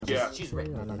Yeah. She's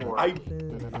written it for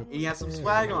He has some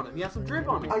swag on him. He has some drip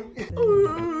on him.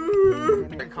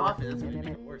 The coffee, that's going to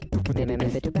make it worse.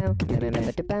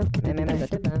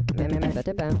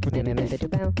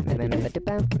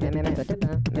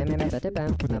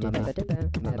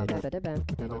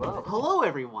 Hello,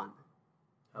 everyone.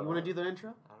 You want to do the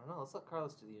intro? I don't know. Let's let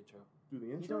Carlos do the intro. Do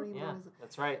the intro? Yeah,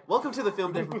 that's right. Welcome to the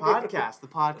Film Different Podcast, the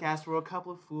podcast where a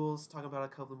couple of fools talk about a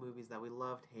couple of movies that we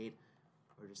loved, hate,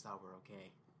 or just thought were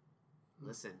okay.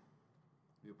 Listen,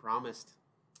 we promised,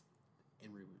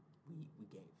 and we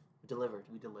gave. We delivered.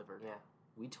 We delivered. Yeah.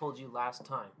 We told you last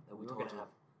time that we were going to have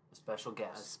a special A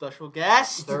guest. special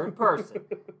guest. Third person.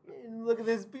 And look at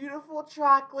this beautiful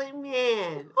chocolate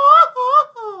man.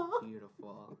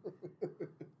 Beautiful.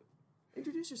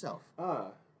 Introduce yourself.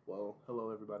 Well, hello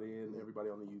everybody and everybody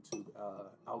on the YouTube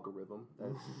algorithm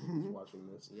that's watching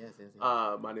this. Yes.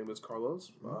 My name is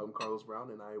Carlos. I'm Carlos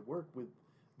Brown, and I work with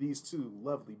these two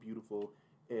lovely, beautiful,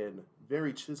 and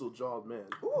very chisel-jawed men.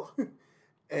 Ooh.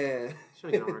 And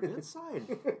Showing it on our good side.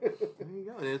 There you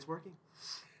go. And it's working.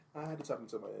 I had to tap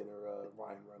into my inner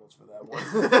Ryan Reynolds for that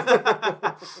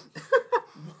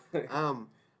one.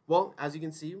 Well, as you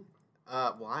can see,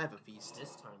 I have a feast.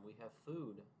 This time we have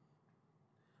food.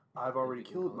 I've already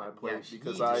killed my plate Yeah,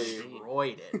 because he I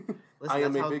destroyed it. Listen, I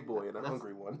am that's a how- big boy and a that's-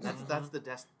 hungry one. That's the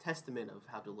testament of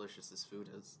how delicious this food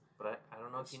is. But I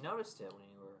don't know if you noticed it when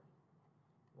you were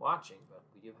watching, but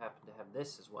we do happen to have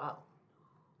this as well.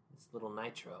 It's little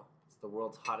nitro. It's the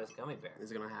world's hottest gummy bear.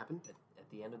 Is it going to happen? At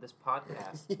the end of this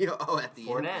podcast, At the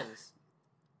before end. it ends,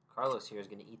 Carlos here is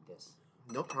going to eat this.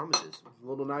 No promises.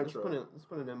 Little nitro. Let's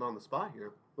put him on the spot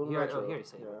here. Little Here- nitro. here you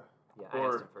say it. Yeah. Yeah, I Or-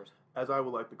 asked him first. As I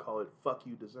would like to call it, fuck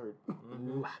you dessert.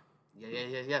 Ooh.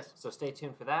 Yes. So stay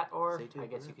tuned for that, or Stay tuned I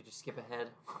guess for you could just skip ahead.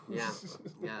 Yeah,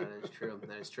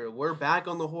 that is true. We're back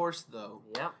on the horse, though.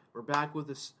 Yep. We're back with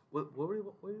this. What were we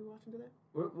watching today?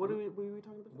 What were we talking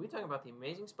about? We're talking about the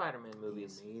Amazing Spider-Man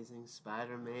movies. The Amazing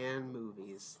Spider-Man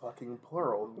movies. Fucking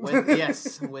plural.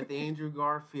 With Andrew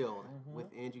Garfield. With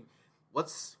Andrew.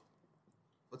 Let's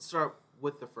start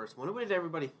with the first one. What did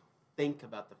everybody think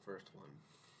about the first one?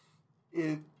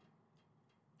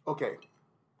 Okay.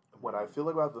 What I feel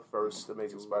about the first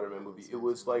Amazing Spider-Man movie, it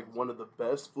was like one of the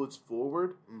best foots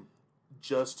forward,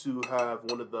 just to have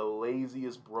one of the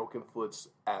laziest broken foots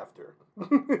after.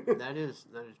 That is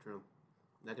true.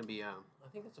 That can be. I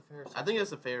think that's a fair. I think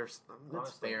that's a fair. That's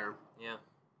Honestly. fair. Yeah.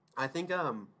 I think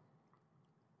the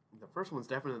first one's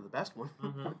definitely the best one.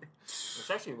 It's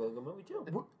actually a really good movie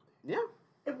too. Yeah.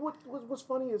 And what's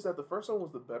funny is that the first one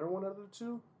was the better one out of the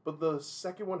two, but the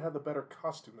second one had the better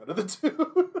costume out of the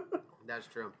two. That's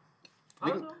true. I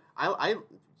don't know.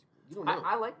 You don't know.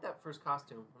 I like that first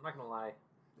costume. I'm not gonna lie.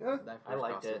 Yeah. That I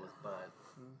liked costume it. was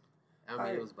bad.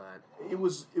 It was bad.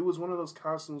 It was one of those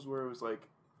costumes where it was like,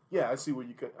 yeah, I see what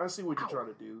you're trying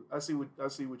to do. I see what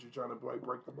you're trying to like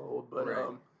break the mold, but Right.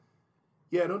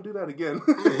 yeah, don't do that again.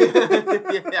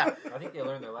 Yeah. I think they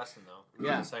learned their lesson though.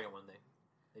 Yeah. In the second one,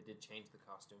 they did change the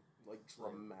costume. Like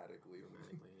dramatically.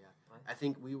 Yeah. I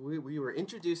think we were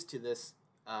introduced to this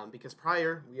because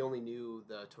prior we only knew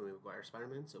the Tobey Maguire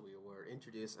Spider-Man, so we were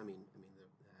introduced. I mean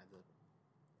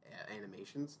the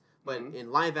animations, but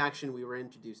in live action we were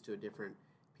introduced to a different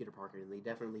Peter Parker, and they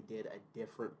definitely did a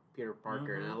different Peter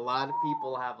Parker, and a lot of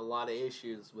people have a lot of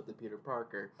issues with the Peter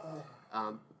Parker.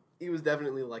 He was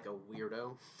definitely like a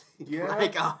weirdo, Yeah.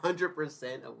 like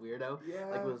 100% a weirdo. Yeah.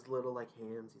 Like with his little like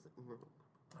hands. He's like.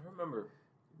 I remember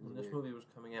when this movie was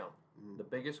coming out, the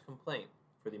biggest complaint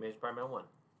for the Amazing Spider-Man 1,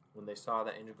 when they saw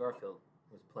that Andrew Garfield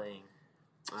was playing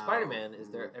Spider-Man, is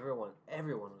there everyone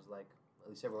was like, at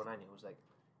least everyone I knew was like,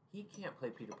 he can't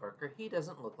play Peter Parker. He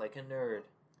doesn't look like a nerd.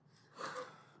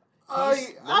 I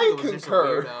was just a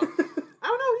concur. weirdo. I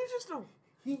don't know. He's just a.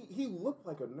 He looked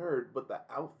like a nerd, but the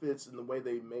outfits and the way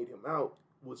they made him out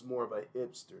was more of a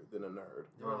hipster than a nerd.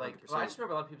 They were like, 100%. well, I just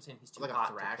remember a lot of people saying he's too Like a hot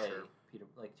to play Thrasher. Peter,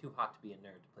 like too hot to be a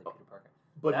nerd to play Peter Parker.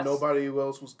 But That's- nobody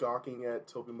else was gawking at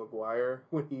Tobey Maguire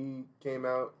when he came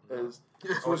out as,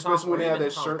 Or especially when they had even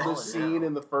that Tom shirtless Holland scene now.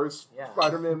 in the first Yeah.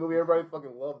 Spider-Man movie. Everybody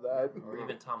fucking loved that. Or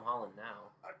even Tom Holland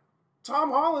now. Tom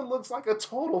Holland looks like a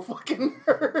total fucking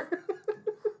nerd.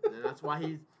 And that's why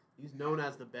he's known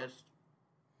as the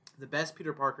best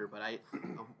Peter Parker. But I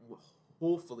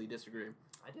hopefully disagree.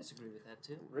 I disagree with that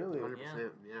too. Really? 100%.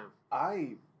 Yeah.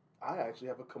 I actually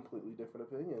have a completely different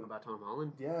opinion. About Tom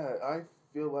Holland. Yeah, I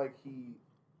feel like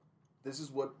this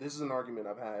is an argument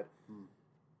I've had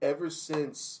ever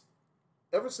since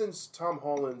Tom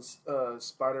Holland's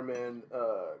Spider-Man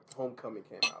Homecoming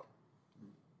came out.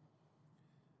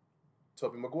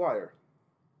 Tobey Maguire,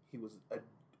 he was a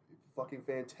fucking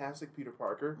fantastic Peter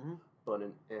Parker. but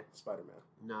an Spider-Man.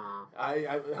 Nah.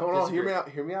 I hold on. Hear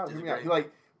me out.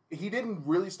 He didn't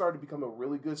really start to become a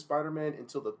really good Spider-Man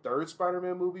until the third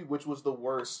Spider-Man movie, which was the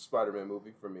worst Spider-Man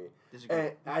movie for me.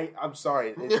 Disagree. And I'm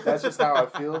sorry, that's just how I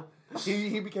feel.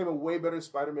 He became a way better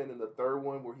Spider-Man in the third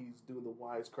one, where he's doing the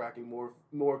wisecracking,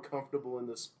 more comfortable in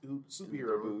the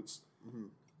superhero boots. Mm-hmm.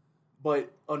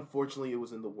 But unfortunately, it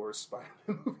was in the worst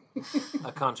Spider-Man movie.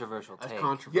 A controversial take.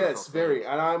 Yes, very,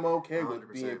 and I'm okay 100%.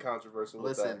 With being controversial.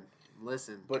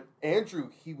 Listen. But Andrew,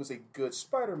 he was a good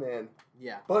Spider-Man.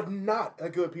 Yeah. But not a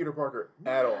good Peter Parker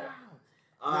at all.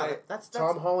 That's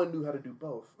Tom Holland knew how to do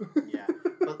both. Yeah.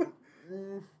 But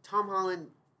Tom Holland,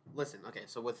 listen, okay,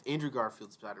 so with Andrew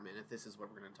Garfield's Spider-Man, if this is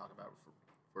what we're going to talk about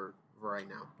for right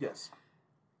now. Yes.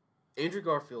 Andrew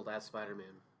Garfield as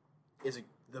Spider-Man is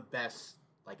the best,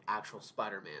 like, actual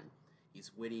Spider-Man.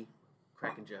 He's witty,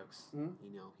 cracking jokes.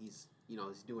 Mm-hmm. He's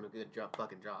doing a good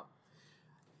fucking job.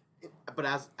 But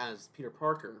as Peter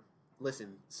Parker,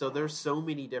 listen, so there's so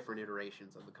many different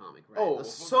iterations of the comic, right? Oh,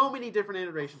 there's so many different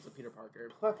iterations of Peter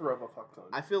Parker. Plethora of a fuck ton.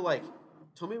 I feel like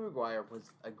Tobey Maguire was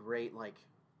a great, like,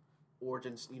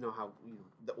 origins,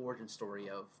 the origin story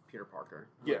of Peter Parker.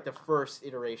 Yeah. Like the first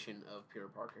iteration of Peter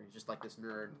Parker. He's just like this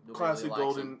nerd. Classic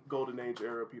really golden age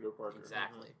era Peter Parker.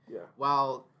 Exactly. Yeah.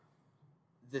 While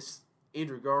this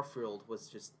Andrew Garfield was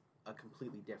just a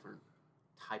completely different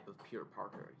type of Peter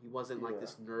Parker. He wasn't like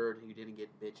this nerd who didn't get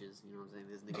bitches. You know what I'm saying?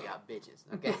 This nigga got bitches.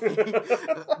 Okay.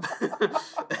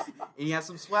 And he has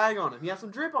some swag on him. He has some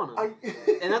drip on him.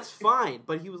 And that's fine.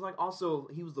 But he was like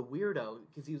he was the weirdo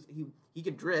because he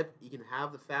could drip. He can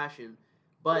have the fashion.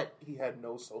 But he had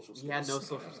no social skills. He had no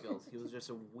social skills. He was just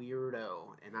a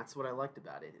weirdo. And that's what I liked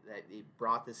about it. That it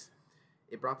brought this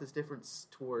difference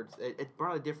towards it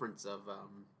brought a difference of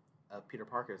Peter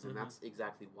Parker's, and that's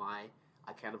exactly why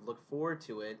I kind of look forward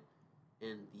to it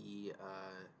in the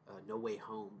No Way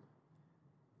Home.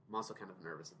 I'm also kind of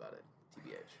nervous about it,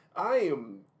 TBH.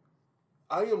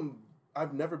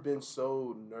 I've never been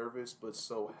so nervous but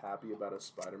so happy about a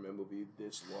Spider-Man movie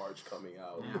this large coming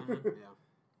out. Yeah.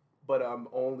 But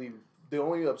the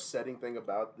only upsetting thing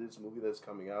about this movie that's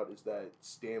coming out is that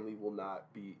Stanley will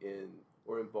not be in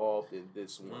or involved in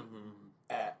this one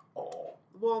at all.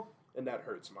 Well, and that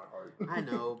hurts my heart. I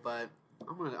know, but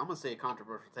I'm gonna say a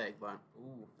controversial take, but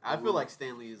I feel like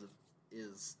Stanley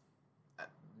is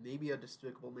maybe a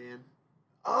despicable man.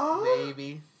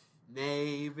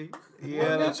 Maybe.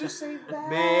 Yeah. Why did you say that?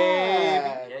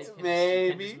 Maybe. You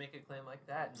can't just make a claim like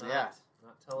that. Not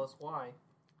tell us why.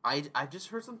 I've just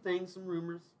heard some things, some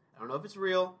rumors. I don't know if it's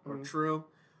real or true.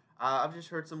 I've just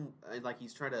heard some like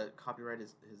he's trying to copyright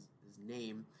his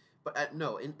name, but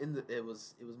no. It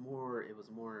was more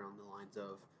on the lines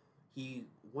of he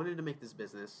wanted to make this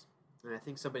business, and I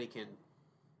think somebody can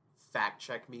fact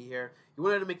check me here. He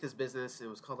wanted to make this business, and it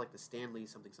was called like the Stanley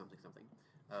something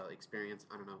experience.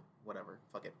 I don't know, whatever.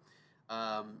 Fuck it.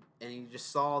 And he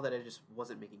just saw that it just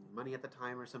wasn't making money at the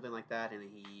time or something like that, and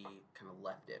he kind of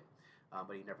left it.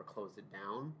 But he never closed it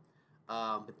down.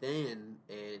 But then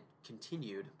it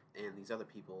continued, and these other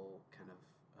people kind of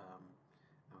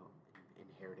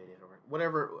inherited it, or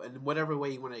whatever, in whatever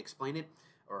way you want to explain it,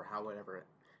 or how it occurred.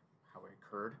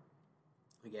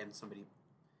 Again,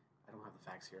 I don't have the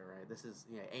facts here, right? This is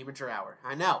amateur hour.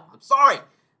 I know. I'm sorry,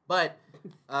 but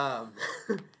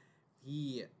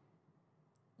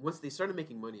once they started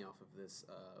making money off of this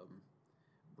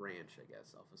branch, I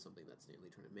guess, off of something that Stanley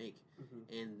trying to make,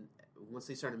 and once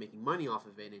they started making money off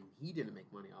of it, and he didn't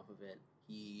make money off of it,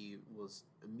 he was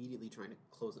immediately trying to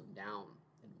close them down,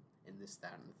 and this,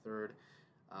 that, and the third,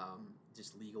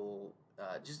 just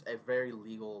a very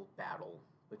legal battle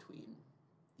between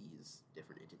these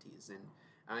different entities. And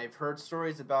I've heard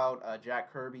stories about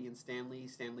Jack Kirby and Stanley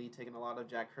taking a lot of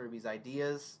Jack Kirby's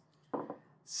ideas.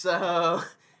 So,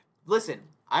 listen,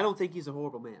 I don't think he's a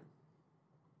horrible man.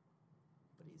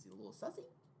 But he's a little sussy.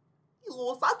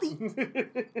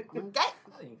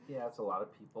 Okay. Yeah, that's a lot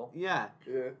of people. Yeah.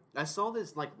 I saw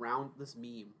this this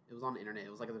meme. It was on the internet.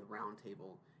 It was like this round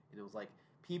table, and it was like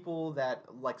people that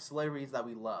like celebrities that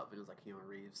we love, and it was like Keanu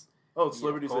Reeves. Oh,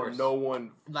 celebrities that no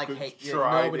one hate.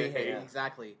 Nobody hates.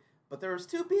 Exactly. But there was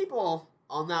two people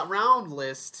on that round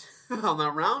list, on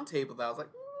that round table that I was like,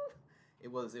 it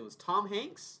was Tom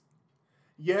Hanks.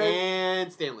 Yeah.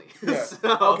 And Stanley. Yeah.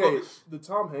 So, okay, the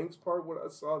Tom Hanks part, when I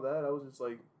saw that, I was just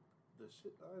like, the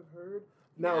shit I've heard.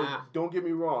 Now, don't get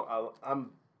me wrong.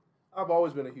 I've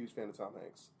always been a huge fan of Tom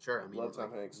Hanks. Sure, I mean, love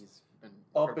Tom Hanks. He's been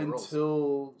up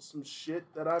until some shit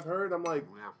that I've heard, I'm like,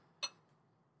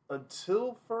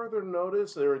 until further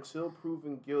notice or until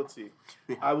proven guilty,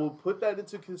 I will put that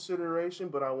into consideration,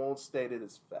 but I won't state it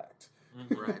as fact.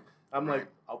 Right. I'm Right. like,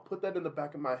 I'll put that in the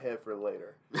back of my head for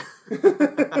later.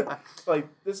 Like,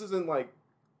 this isn't like,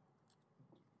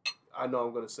 I know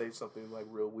I'm going to say something like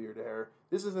real weird to her.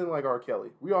 This isn't like R. Kelly.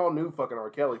 We all knew fucking R.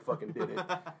 Kelly fucking did it.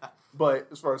 But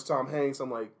as far as Tom Hanks, I'm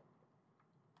like,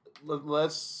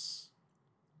 let's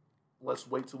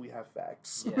wait till we have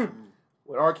facts. Yeah.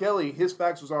 With R. Kelly, his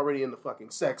facts was already in the fucking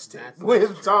sex tape. That's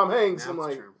With true. Tom Hanks, That's I'm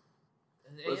like, true.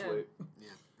 let's wait.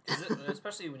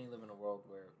 Especially when you live in a world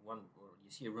where you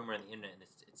see a rumor on the internet and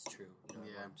it's true. You know,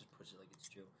 everyone just puts it like it's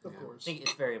true. Of I course. think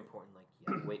it's very important. Like,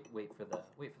 wait for the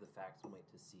facts and wait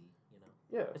to see. You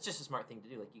know, Yeah. it's just a smart thing to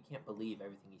do. Like, you can't believe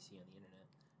everything you see on the internet,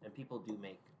 and people do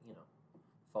make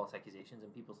false accusations,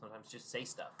 and people sometimes just say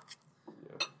stuff.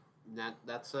 Yeah.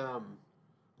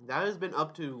 That has been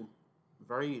up to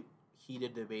very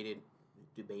heated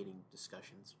debating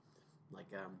discussions.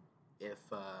 Like if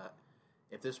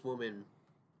this woman,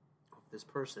 this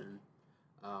person,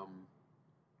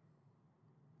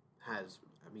 has,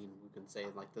 I mean, we can say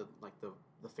like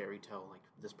the fairy tale, like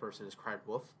this person has cried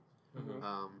wolf.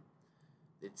 Mm-hmm.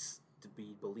 It's to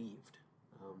be believed,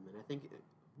 and I think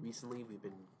recently we've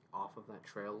been off of that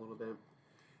trail a little bit.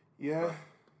 Yeah.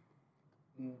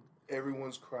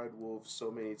 Everyone's cried wolf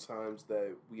so many times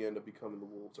that we end up becoming the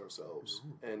wolves ourselves.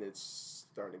 Mm-hmm. And it's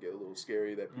starting to get a little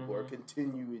scary that people are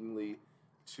continuingly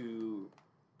to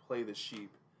play the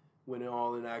sheep, when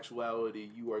in actuality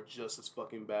you are just as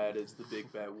fucking bad as the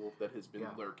big bad wolf that has been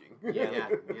lurking. Yeah.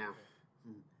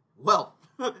 Well,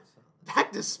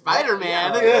 back to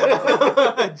Spider-Man.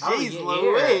 Jeez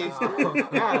Louise.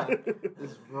 Yeah.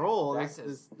 This role,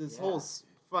 this whole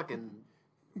fucking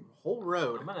whole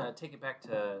road. I'm gonna take it back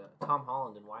to Tom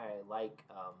Holland and why I like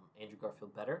Andrew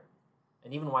Garfield better,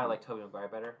 and even why I like Tobey Maguire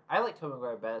better. I like Tobey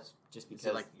Maguire best just because.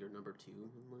 Is it like your number 2 on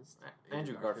the list?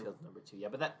 Andrew Garfield's number 2, yeah,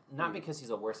 but that not because he's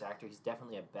a worse actor. He's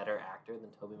definitely a better actor than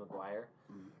Tobey Maguire.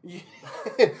 Yeah.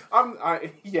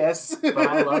 Yes. But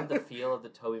I love the feel of the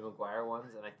Tobey Maguire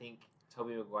ones, and I think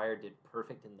Tobey Maguire did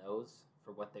perfect in those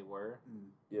for what they were.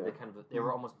 Yeah. They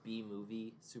were almost B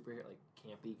movie superhero, like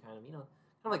campy kind of, kind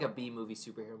of like a B movie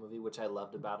superhero movie, which I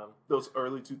loved about him. Those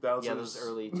early 2000s. Yeah, those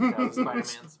early 2000s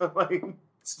Spider-Mans. Like,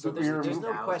 so there's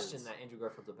no question that Andrew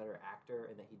Garfield's a better actor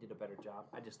and that he did a better job.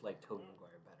 I just like Tobey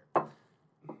Maguire better.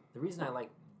 The reason I like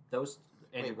those...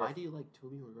 why do you like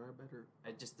Tobey Maguire better?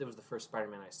 It was the first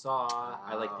Spider-Man I saw.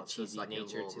 I like the cheesy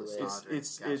nature to it.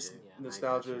 It's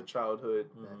nostalgia,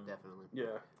 childhood. Mm-hmm. Definitely.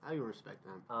 Yeah. I respect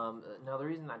that. Now, the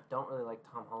reason I don't really like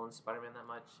Tom Holland's Spider-Man that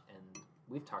much, and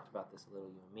we've talked about this a little,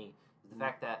 you and me, is the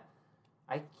fact that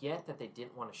I get that they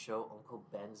didn't want to show Uncle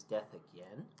Ben's death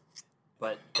again,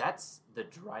 but that's the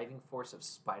driving force of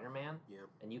Spider-Man. Yeah.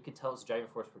 And you could tell it was the driving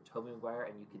force for Tobey Maguire,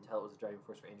 and you could tell it was the driving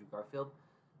force for Andrew Garfield,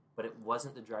 but it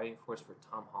wasn't the driving force for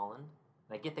Tom Holland.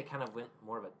 And I get they kind of went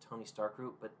more of a Tony Stark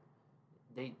route, but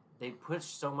they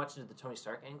pushed so much into the Tony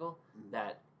Stark angle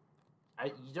that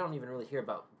you don't even really hear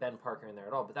about Ben Parker in there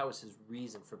at all, but that was his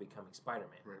reason for becoming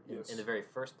Spider-Man in the very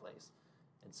first place.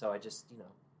 And so I just,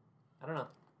 I don't know.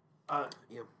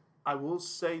 I will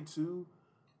say too,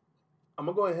 I'm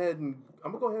gonna go ahead and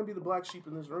be the black sheep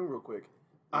in this room real quick.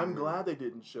 I'm glad they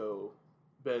didn't show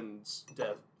Ben's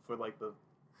death for like the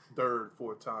third,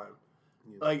 fourth time.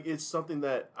 Yeah. Like, it's something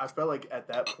that I felt like at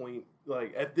that point,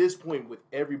 like at this point with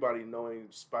everybody knowing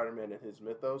Spider-Man and his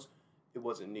mythos, it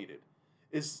wasn't needed.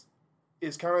 It's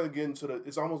kind of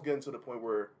it's almost getting to the point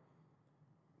where,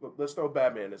 let's throw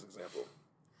Batman as an example.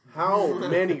 How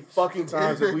many fucking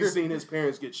times have we seen his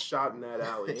parents get shot in that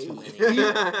alley?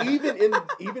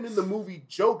 Even in the movie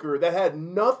Joker, that had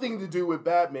nothing to do with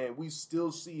Batman, we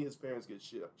still see his parents get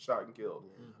shot and killed.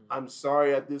 Mm-hmm. I'm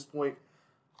sorry, at this point,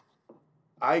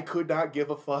 I could not give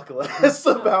a fuck less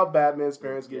about Batman's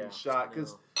parents getting shot,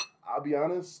 because I'll be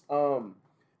honest,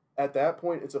 at that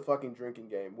point, it's a fucking drinking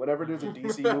game. Whenever there's a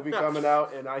DC movie coming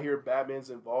out and I hear Batman's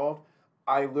involved,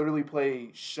 I literally play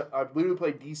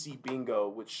DC Bingo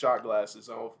with shot glasses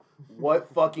of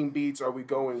what fucking beats are we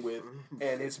going with,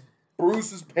 and it's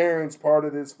Bruce's parents part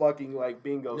of this fucking like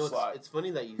bingo slot. It's funny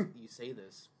that you say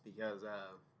this because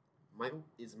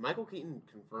Michael Keaton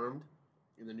confirmed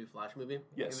in the new Flash movie?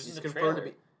 Yes, he's confirmed to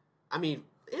be. I mean,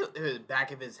 the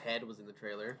back of his head was in the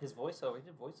trailer. His voiceover, he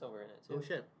did voiceover in it too. Oh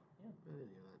shit! Yeah. I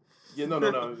didn't know that.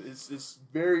 Yeah, no. It's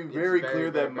very clear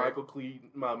that Michael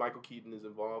Keaton is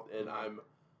involved, and I'm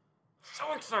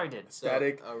so excited.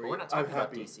 Ecstatic. So we're not talking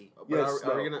about DC. Yes,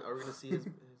 are we gonna see his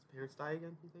parents die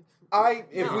again? You think?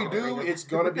 If we do, it's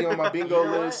gonna be on my bingo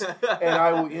list, and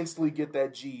I will instantly get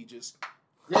that G. Just.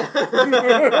 I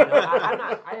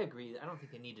agree. I don't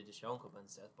think they needed to show Uncle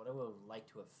Ben's death, but I would have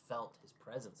liked to have felt his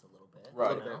presence a little bit.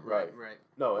 Right.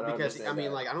 No, because I don't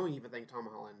mean, like, I don't even think Tom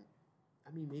Holland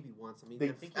I mean, maybe once. I mean,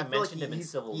 I think he mentioned him in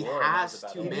Civil War. He has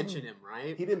to mention him,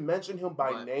 right? He didn't mention him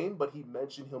by name, but he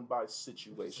mentioned him by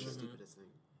situation. It's the stupidest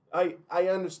thing. I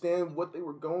understand what they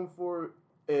were going for,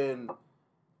 and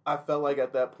I felt like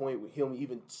at that point, with him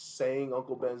even saying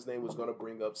Uncle Ben's name was going to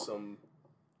bring up some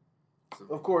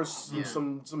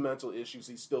mental issues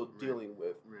he's still dealing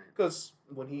with. Because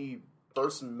when he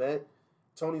first met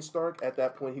Tony Stark, at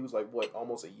that point, he was like, what,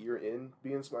 almost a year in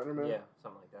being Spider-Man? Yeah,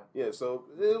 something like that. Yeah, so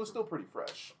it was still pretty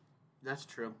fresh. That's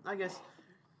true. I guess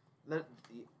that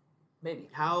maybe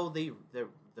how they that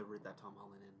Tom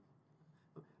Holland in.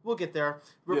 We'll get there.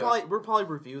 We'll probably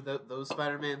review those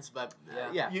Spider-Mans, but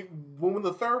yeah. When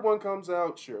the third one comes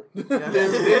out, sure.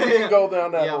 then we can go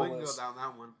down that we can go down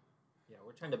that one. Yeah,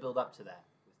 we're trying to build up to that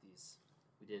with these.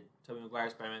 We did Tobey Maguire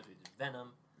Spider-Man, we did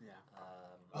Venom. Yeah.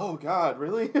 Oh God,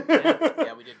 really?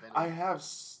 Yeah, we did Venom. I have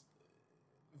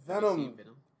Venom. Have you seen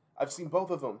Venom? I've seen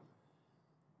both of them.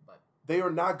 But they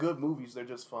are not good movies. They're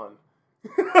just fun.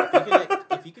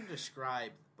 If you can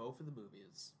describe both of the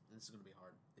movies, and this is going to be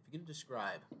hard. If you can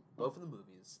describe both of the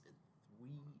movies in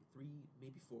three,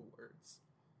 maybe 4 words,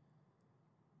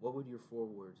 what would your 4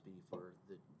 words be for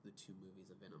the 2 movies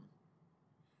of Venom?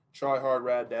 Try hard,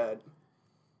 rad dad.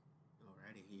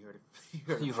 Alrighty, you heard it.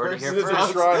 You heard it here It's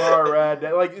first. a try hard, rad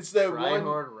dad. Like it's that try one.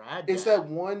 Hard, rad It's dad. that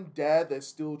one dad that's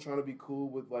still trying to be cool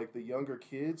with like the younger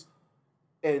kids,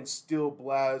 and still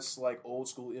blasts like old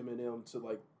school Eminem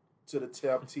to the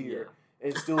top tier,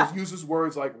 and still uses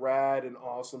words like rad and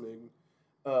awesome and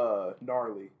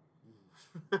gnarly.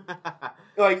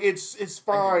 Like it's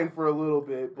fine for a little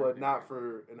bit, but not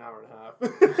for an hour and a half. I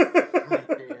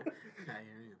hear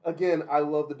you. Again, I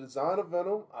love the design of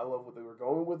Venom. I love what they were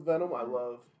going with Venom. I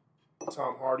love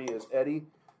Tom Hardy as Eddie,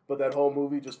 but that whole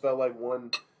movie just felt like one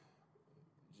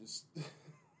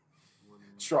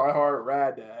try hard,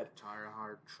 rad dad.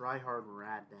 Try hard,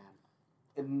 rad dad.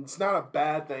 And it's not a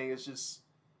bad thing. It's just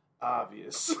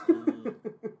obvious.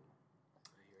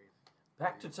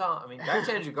 Back to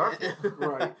Andrew Garfield.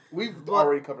 Right. We've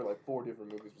already covered like 4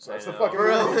 different movies besides the fucking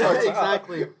movie.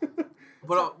 Exactly.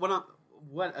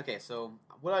 So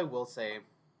what I will say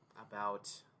about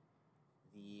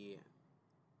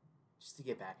just to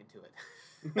get back into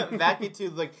it, back into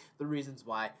like the reasons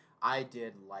why I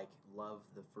did love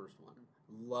the first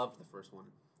one.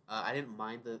 I didn't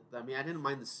mind the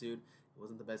suit. It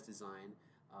wasn't the best design.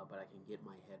 But I can get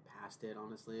my head past it,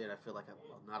 honestly, and I feel like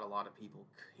not a lot of people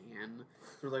can.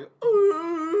 They're like,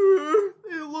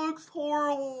 it looks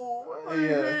horrible. I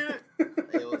hate it.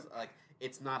 It was like,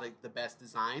 it's not the best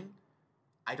design.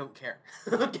 I don't care.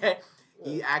 Okay,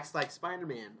 he acts like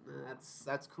Spider-Man.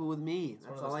 That's cool with me.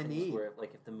 That's all I need. Where,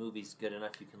 like, if the movie's good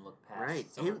enough, you can look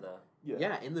past some of the.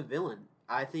 Yeah, in the villain,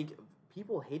 I think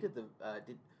people hated the.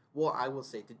 I will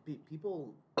say, did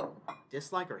people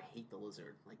dislike or hate the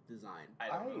lizard design? I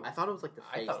don't know. I thought it was the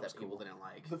face that people didn't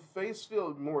like. The face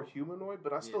felt more humanoid,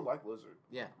 but I still like lizard.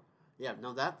 Yeah.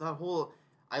 No, that whole.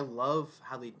 I love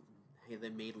how they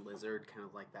made lizard kind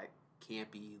of like that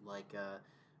campy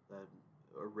the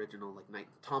original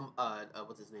Tom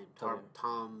what's his name Tom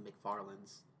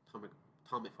McFarlane's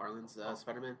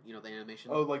Spider-Man, the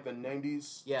animation. Oh, like the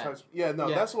 90s? Yeah. Types? Yeah, no,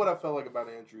 that's what I felt like about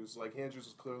Andrews. Like, Andrews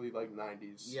is clearly,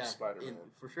 90s Spider-Man.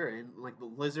 For sure. And, the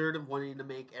Lizard wanting to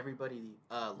make everybody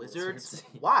lizards.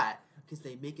 Why? Because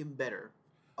they make him better.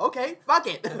 Okay, fuck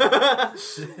it.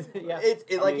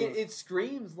 It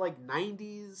screams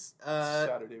 90s...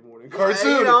 Saturday morning cartoon.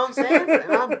 You know what I'm saying?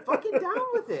 And I'm fucking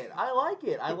down with it. I like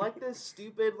it. I like this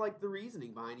stupid, the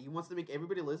reasoning behind it. He wants to make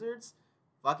everybody lizards.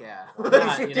 Fuck yeah.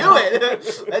 Let's do it.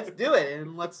 Let's do it.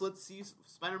 And let's see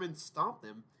Spider-Man stomp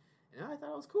them. And I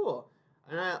thought it was cool.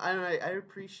 And I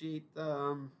appreciate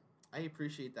that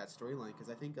storyline, because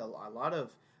I think a lot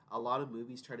of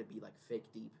movies try to be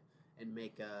fake deep and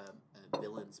make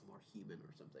villains more human or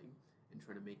something, and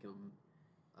try to make them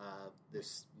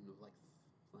this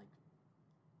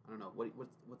I don't know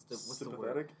what's the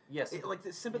sympathetic? word? Yes,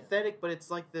 it's sympathetic, but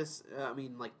it's this.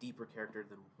 Deeper character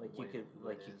than you can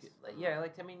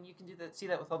you can do that. See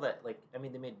that with all that. They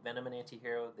made Venom an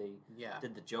anti-hero. They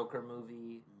did the Joker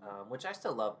movie, which I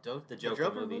still love. The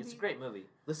Joker movie. It's a great movie.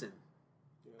 Listen,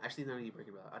 actually, now you break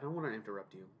it up. I don't want to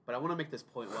interrupt you, but I want to make this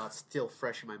point while it's still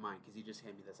fresh in my mind, because you just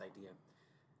handed me this idea.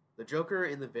 The Joker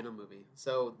in the Venom movie.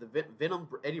 So the Venom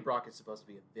Eddie Brock is supposed to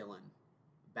be a villain.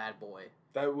 Bad boy.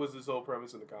 That was his whole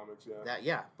premise in the comics,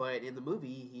 But in the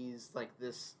movie, he's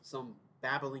some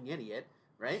babbling idiot,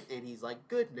 right? And he's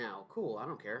good now, cool, I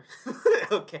don't care.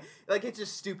 Okay, it's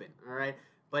just stupid, all right?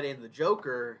 But in the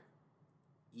Joker,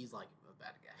 he's a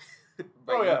bad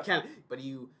guy.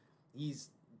 He's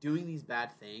doing these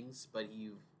bad things, but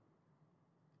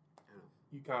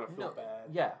you kind of feel bad.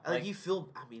 Yeah, like you feel.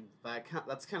 I mean,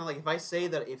 that's kind of like if I say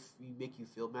that if you make you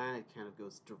feel bad, it kind of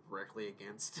goes directly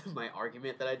against my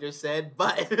argument that I just said.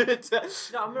 But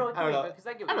no, I'm really because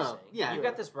I get what you're saying. Yeah, you've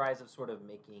got this rise of sort of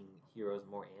making heroes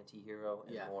more anti-hero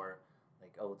and more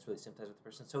like, oh, let's really sympathize with the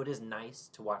person. So it is nice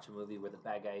to watch a movie where the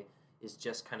bad guy is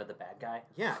just kind of the bad guy.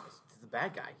 Yeah, he's the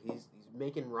bad guy. He's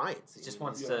making riots. He just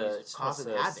wants to cause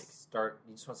havoc.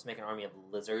 He just wants to make an army of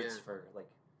lizards for like.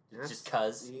 Just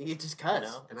cuz. Just cuz. You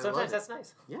know? And sometimes that's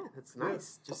nice. Yeah, that's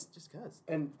nice. Just cuz.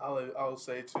 And I'll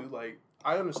say, too, like,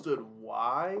 I understood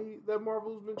why that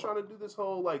Marvel's been trying to do this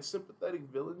whole, like, sympathetic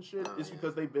villain shit. It's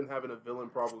because they've been having a villain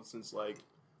problem since, like...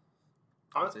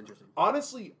 That's interesting.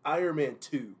 Honestly, Iron Man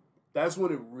 2. That's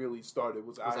when it really started,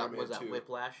 was Iron Man 2. Was that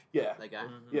Whiplash? Yeah. That guy?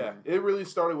 Mm-hmm. Yeah. It really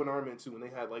started with Iron Man 2 when they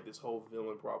had, like, this whole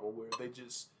villain problem where they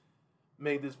just...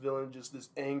 made this villain just this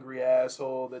angry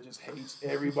asshole that just hates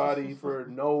everybody for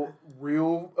no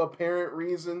real apparent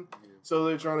reason. Yeah. So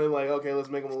they're trying to like, okay, let's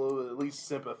make them a little bit at least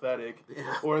sympathetic,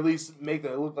 or at least make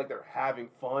it look like they're having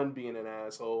fun being an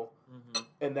asshole. Mm-hmm.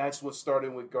 And that's what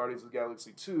started with Guardians of the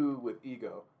Galaxy 2 with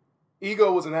Ego.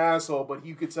 Ego was an asshole, but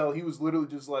you could tell he was literally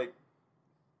just like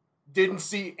didn't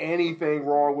see anything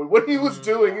wrong with what he was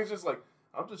doing. He's just like,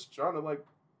 I'm just trying to like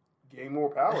gain more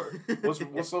power.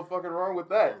 What's so fucking wrong with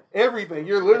that? Everything.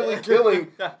 You're literally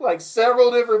killing like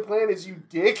several different planets, you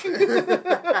dick. You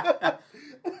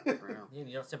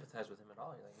don't sympathize with him at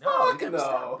all. You're like, no, you gotta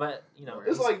stop. But you know,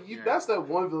 it's like that's that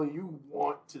one villain you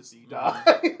want to see die.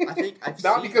 I think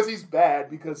not because he's bad,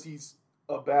 because he's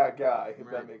a bad guy. If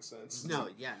that makes sense. No,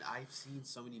 yeah, I've seen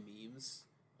so many memes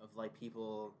of like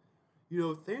people. You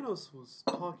know, Thanos was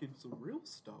talking some real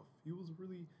stuff. He was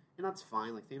really. And that's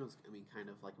fine. Like Thanos, I mean, kind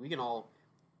of like we can all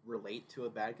relate to a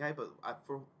bad guy, but I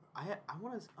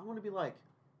want to be like,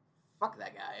 fuck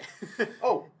that guy.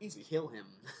 Oh, easy, kill him.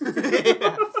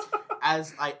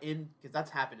 Because that's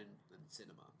happened in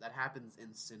cinema. That happens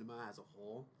in cinema as a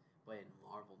whole, but in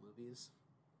Marvel movies,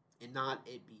 and not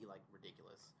it be like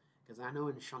ridiculous. Because I know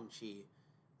in Shang-Chi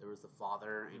there was the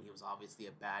father, and he was obviously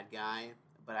a bad guy,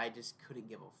 but I just couldn't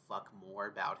give a fuck more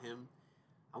about him.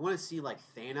 I want to see like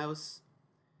Thanos.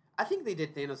 I think they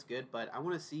did Thanos good, but I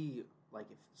want to see like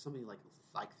if somebody like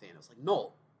Thanos, like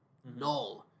Null,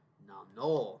 Null,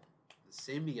 the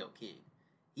Symbiote King.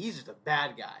 He's just a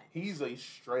bad guy. He's a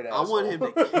straight ass. I want him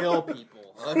to kill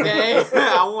people. Okay,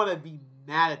 I want to be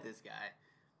mad at this guy.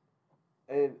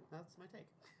 And that's my take.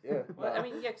 Yeah. Well, I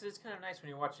mean, yeah, because it's kind of nice when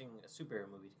you're watching a superhero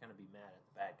movie to kind of be mad at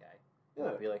the bad guy.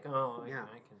 Yeah. Be like, oh, yeah.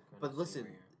 I can. But listen,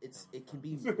 it can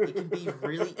be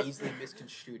really easily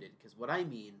misconstrued because what I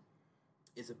mean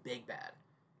is a big bad,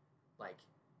 like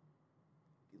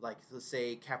let's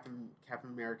say Captain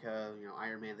America,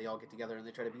 Iron Man, they all get together and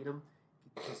they try to beat him,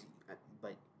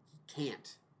 but you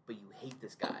can't. But you hate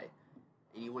this guy,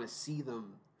 and you want to see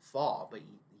them fall, but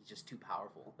he's just too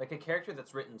powerful. Like a character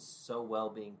that's written so well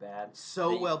being bad,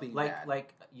 bad.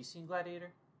 Like you seen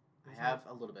Gladiator? I have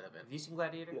a little bit of it. Have you seen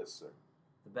Gladiator? Yes, sir.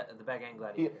 The bad guy in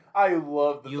Gladiator. I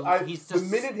love the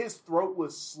minute his throat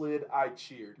was slid, I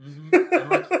cheered.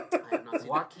 Mm-hmm.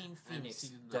 Joaquin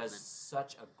Phoenix does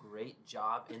such a great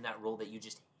job in that role that you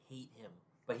just hate him,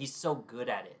 but he's so good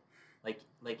at it. Like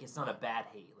it's not a bad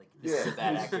hate. Like this is a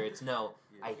bad actor. It's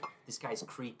this guy's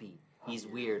creepy. He's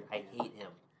weird. I hate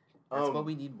him. That's what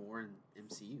we need more in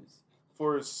MCUs.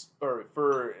 For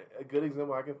a good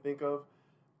example I can think of,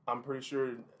 I'm pretty sure.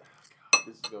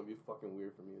 This is gonna be fucking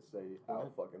weird for me to say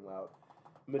out fucking loud.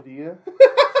 Medea,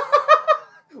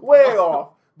 way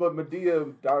off. But Medea,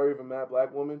 Diary of a Mad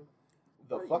Black Woman,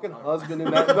 the fucking husband in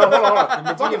that. No, hold on.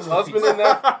 The fucking husband in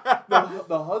that.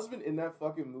 The husband in that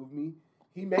fucking movie.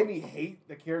 He made me hate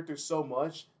the character so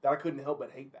much that I couldn't help but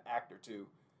hate the actor too,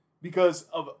 because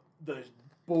of the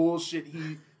bullshit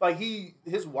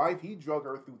his wife. He drug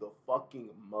her through the fucking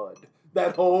mud.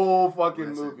 That whole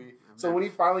fucking movie. So when he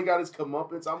finally got his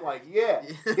comeuppance, I'm like, yeah,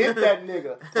 hit that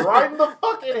nigga right in the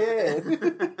fucking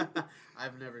head.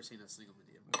 I've never seen a single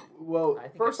Medea movie. Well,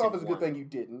 first off, it's a good thing you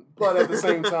didn't. But at the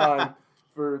same time,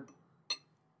 for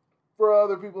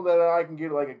other people that I can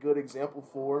get like a good example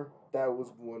for, that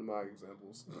was one of my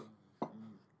examples.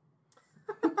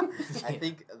 I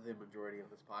think the majority of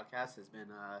this podcast has been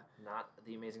not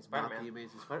The Amazing Spider-Man.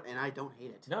 And I don't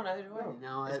hate it. No, neither do I.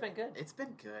 No, it's been good. It's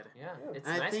been good. Yeah. It's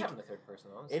nice having the third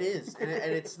person, honestly. It is. and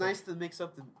it's nice to mix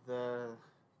up the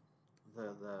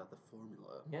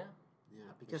formula. Yeah. Yeah,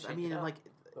 because I mean, like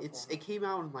it came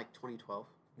out in like 2012.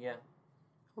 Yeah.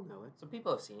 I'll know it. So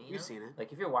people have seen it. You've seen it.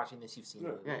 Like if you're watching this, you've seen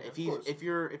it. Yeah. If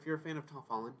you're a fan of Tom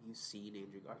Holland, you've seen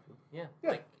Andrew Garfield. Yeah.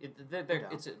 Like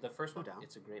it's the first one.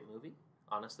 It's a great movie.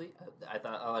 Honestly,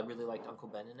 I really liked Uncle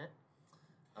Ben in it.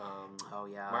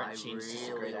 Martin Sheen's just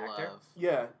a great actor.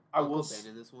 Yeah, Uncle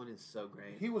Ben in this one is so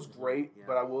great. He was great,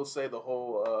 but I will say the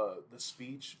whole the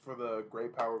speech for the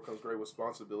great power comes great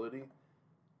responsibility.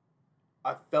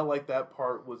 I felt like that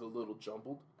part was a little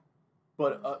jumbled,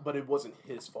 but it wasn't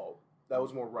his fault. That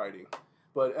was more writing.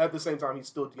 But at the same time, he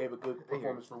still gave a good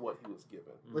performance for what he was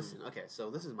given. Listen, okay, so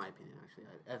this is my opinion. Actually,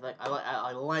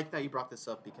 I like that you brought this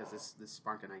up because this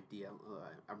sparked an idea,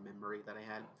 a memory that I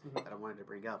had that I wanted to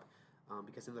bring up.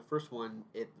 Because in the first one,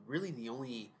 it really the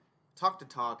only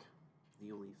talk-to-talk,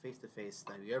 the only face-to-face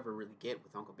that you ever really get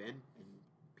with Uncle Ben and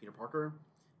Peter Parker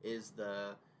is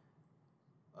the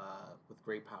with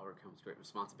great power comes great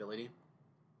responsibility.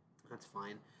 That's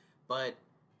fine, but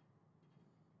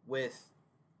with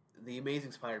the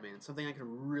Amazing Spider-Man, something I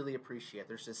can really appreciate.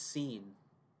 There's this scene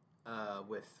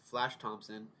with Flash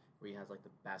Thompson where he has like the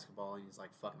basketball and he's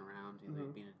like fucking around,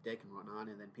 like, being a dick and whatnot,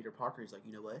 and then Peter Parker is like,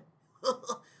 you know what?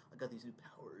 I got these new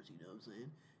powers, you know what I'm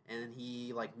saying? And then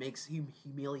he like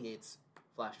humiliates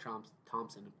Flash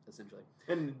Thompson essentially,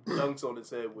 and dunks on his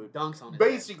head with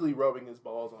basically rubbing his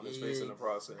balls on his face in the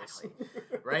process. Exactly.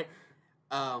 Right?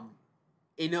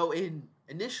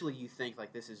 Initially you think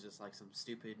like this is just like some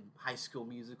stupid High School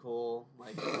Musical,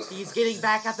 like he's getting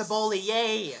back at the bully,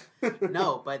 yay!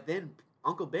 No, but then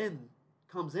Uncle Ben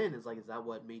comes in and is like, is that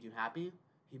what made you happy?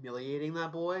 Humiliating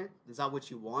that boy? Is that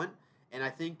what you want? And I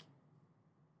think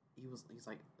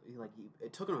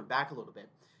it took him back a little bit.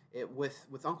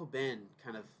 With Uncle Ben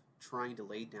kind of trying to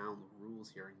lay down the rules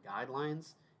here and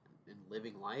guidelines and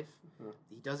living life,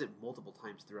 he does it multiple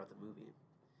times throughout the movie,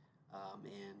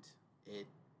 and it,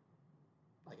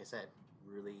 like I said,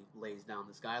 really lays down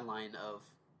this guideline of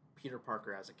Peter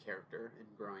Parker as a character and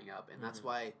growing up, and that's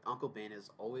why Uncle Ben is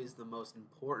always the most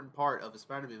important part of a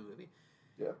Spider-Man movie.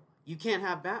 Yeah, you can't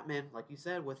have Batman, like you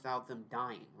said, without them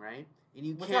dying, right? And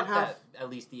you can't have that, at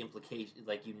least the implication,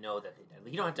 like you know that they died.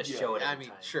 Like, you don't have to show it. Every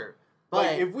time. Sure.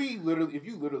 But like, if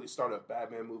you literally start a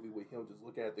Batman movie with him just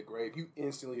looking at the grave, you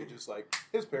instantly are just like,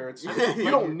 his parents.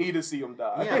 You don't need to see him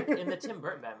die. Yeah, in the Tim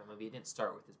Burton Batman movie, it didn't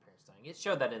start with his parents dying. It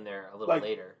showed that in there a little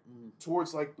later.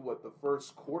 Towards like the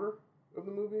first quarter of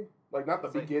the movie, like not the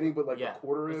beginning, but the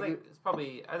quarter of it. It's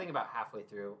probably, I think, about halfway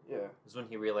through. Yeah, is when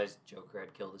he realized Joker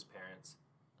had killed his parents.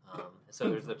 So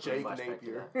there's the Jake flashback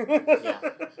Napier. To that. Yeah,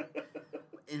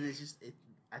 and it's just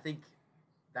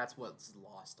that's that's what's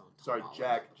lost on Tom Sorry, Holland.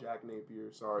 Jack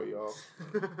Napier. Sorry, y'all.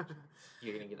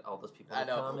 You're gonna get all those people. I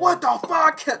know. What the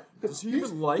fuck? Does he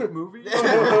even like movies?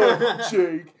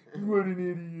 Jake, what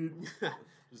an idiot.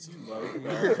 Does he like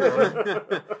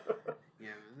that?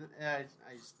 Yeah, I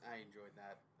enjoyed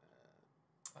that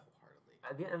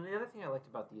wholeheartedly. And the other thing I liked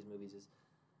about these movies is,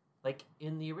 like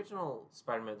in the original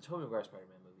Spider-Man, the Tobey Maguire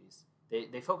Spider-Man movies,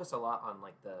 they focus a lot on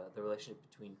like the relationship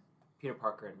between Peter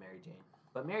Parker and Mary Jane.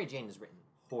 But Mary Jane is written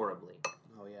horribly.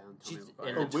 Oh yeah,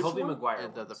 and the Tobey Maguire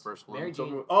the first one. Mary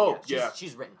Jane.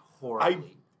 She's written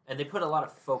horribly, and they put a lot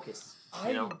of focus.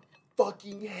 You know,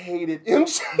 fucking hated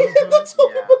MJ.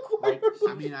 Like,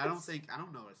 I mean, I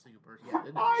don't know a single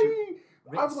person.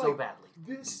 I'm so badly.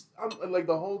 I'm like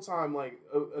the whole time, like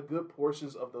a good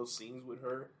portions of those scenes with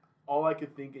her. All I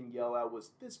could think and yell out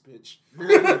was this bitch.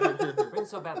 Written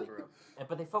so badly,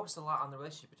 but they focus a lot on the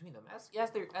relationship between them, as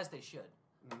they should.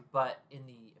 But in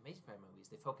the Amazing Spider-Man movies,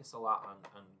 they focus a lot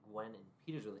on Gwen and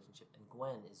Peter's relationship, and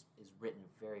Gwen is written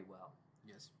very well.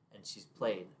 Yes, and she's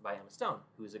played by Emma Stone,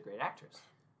 who is a great actress.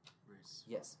 Nice.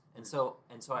 Yes, and so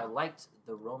I liked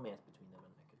the romance between them,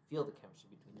 and I could feel the chemistry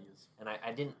between them. Yes. And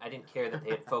I didn't care that they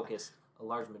had focused a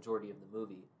large majority of the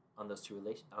movie on those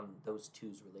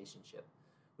two's relationship,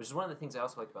 which is one of the things I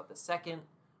also liked about the second.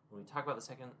 When we talk about the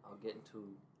second,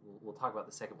 we'll talk about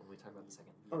the second when we talk about the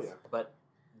second. Oh yeah, but.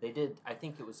 They did. I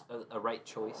think it was a right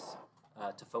choice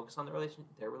to focus on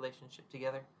their relationship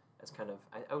together as kind of.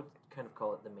 I would kind of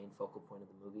call it the main focal point of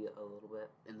the movie a little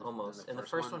bit. Almost in the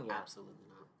first one, yeah, absolutely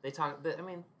not. They talk. I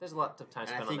mean, there's a lot of time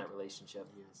spent on that relationship.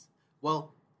 Yes.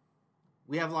 Well,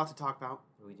 we have a lot to talk about.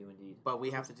 We do indeed. But we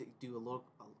have to do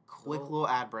a quick little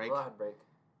ad break. We're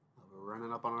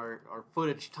running up on our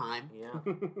footage time.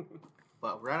 Yeah.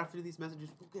 But right after these messages,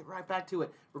 we'll get right back to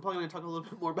it. We're probably going to talk a little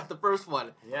bit more about the first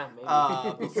one. Yeah, maybe.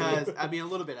 Because, I mean, a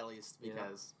little bit at least,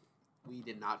 because we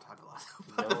did not talk a lot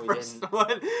about the first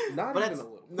one. Not even a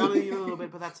little. Not even a little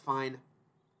bit, but that's fine.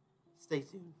 Stay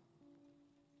tuned.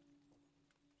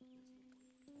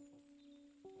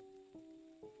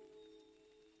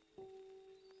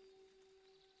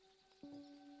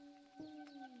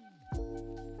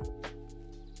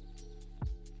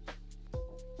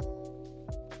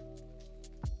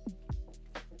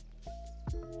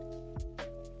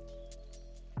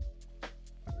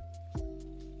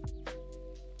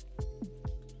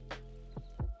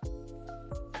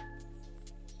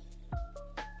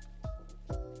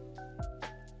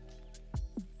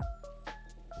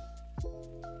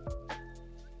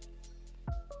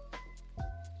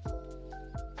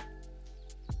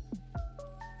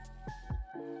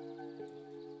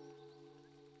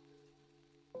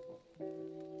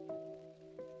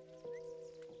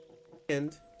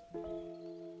 second.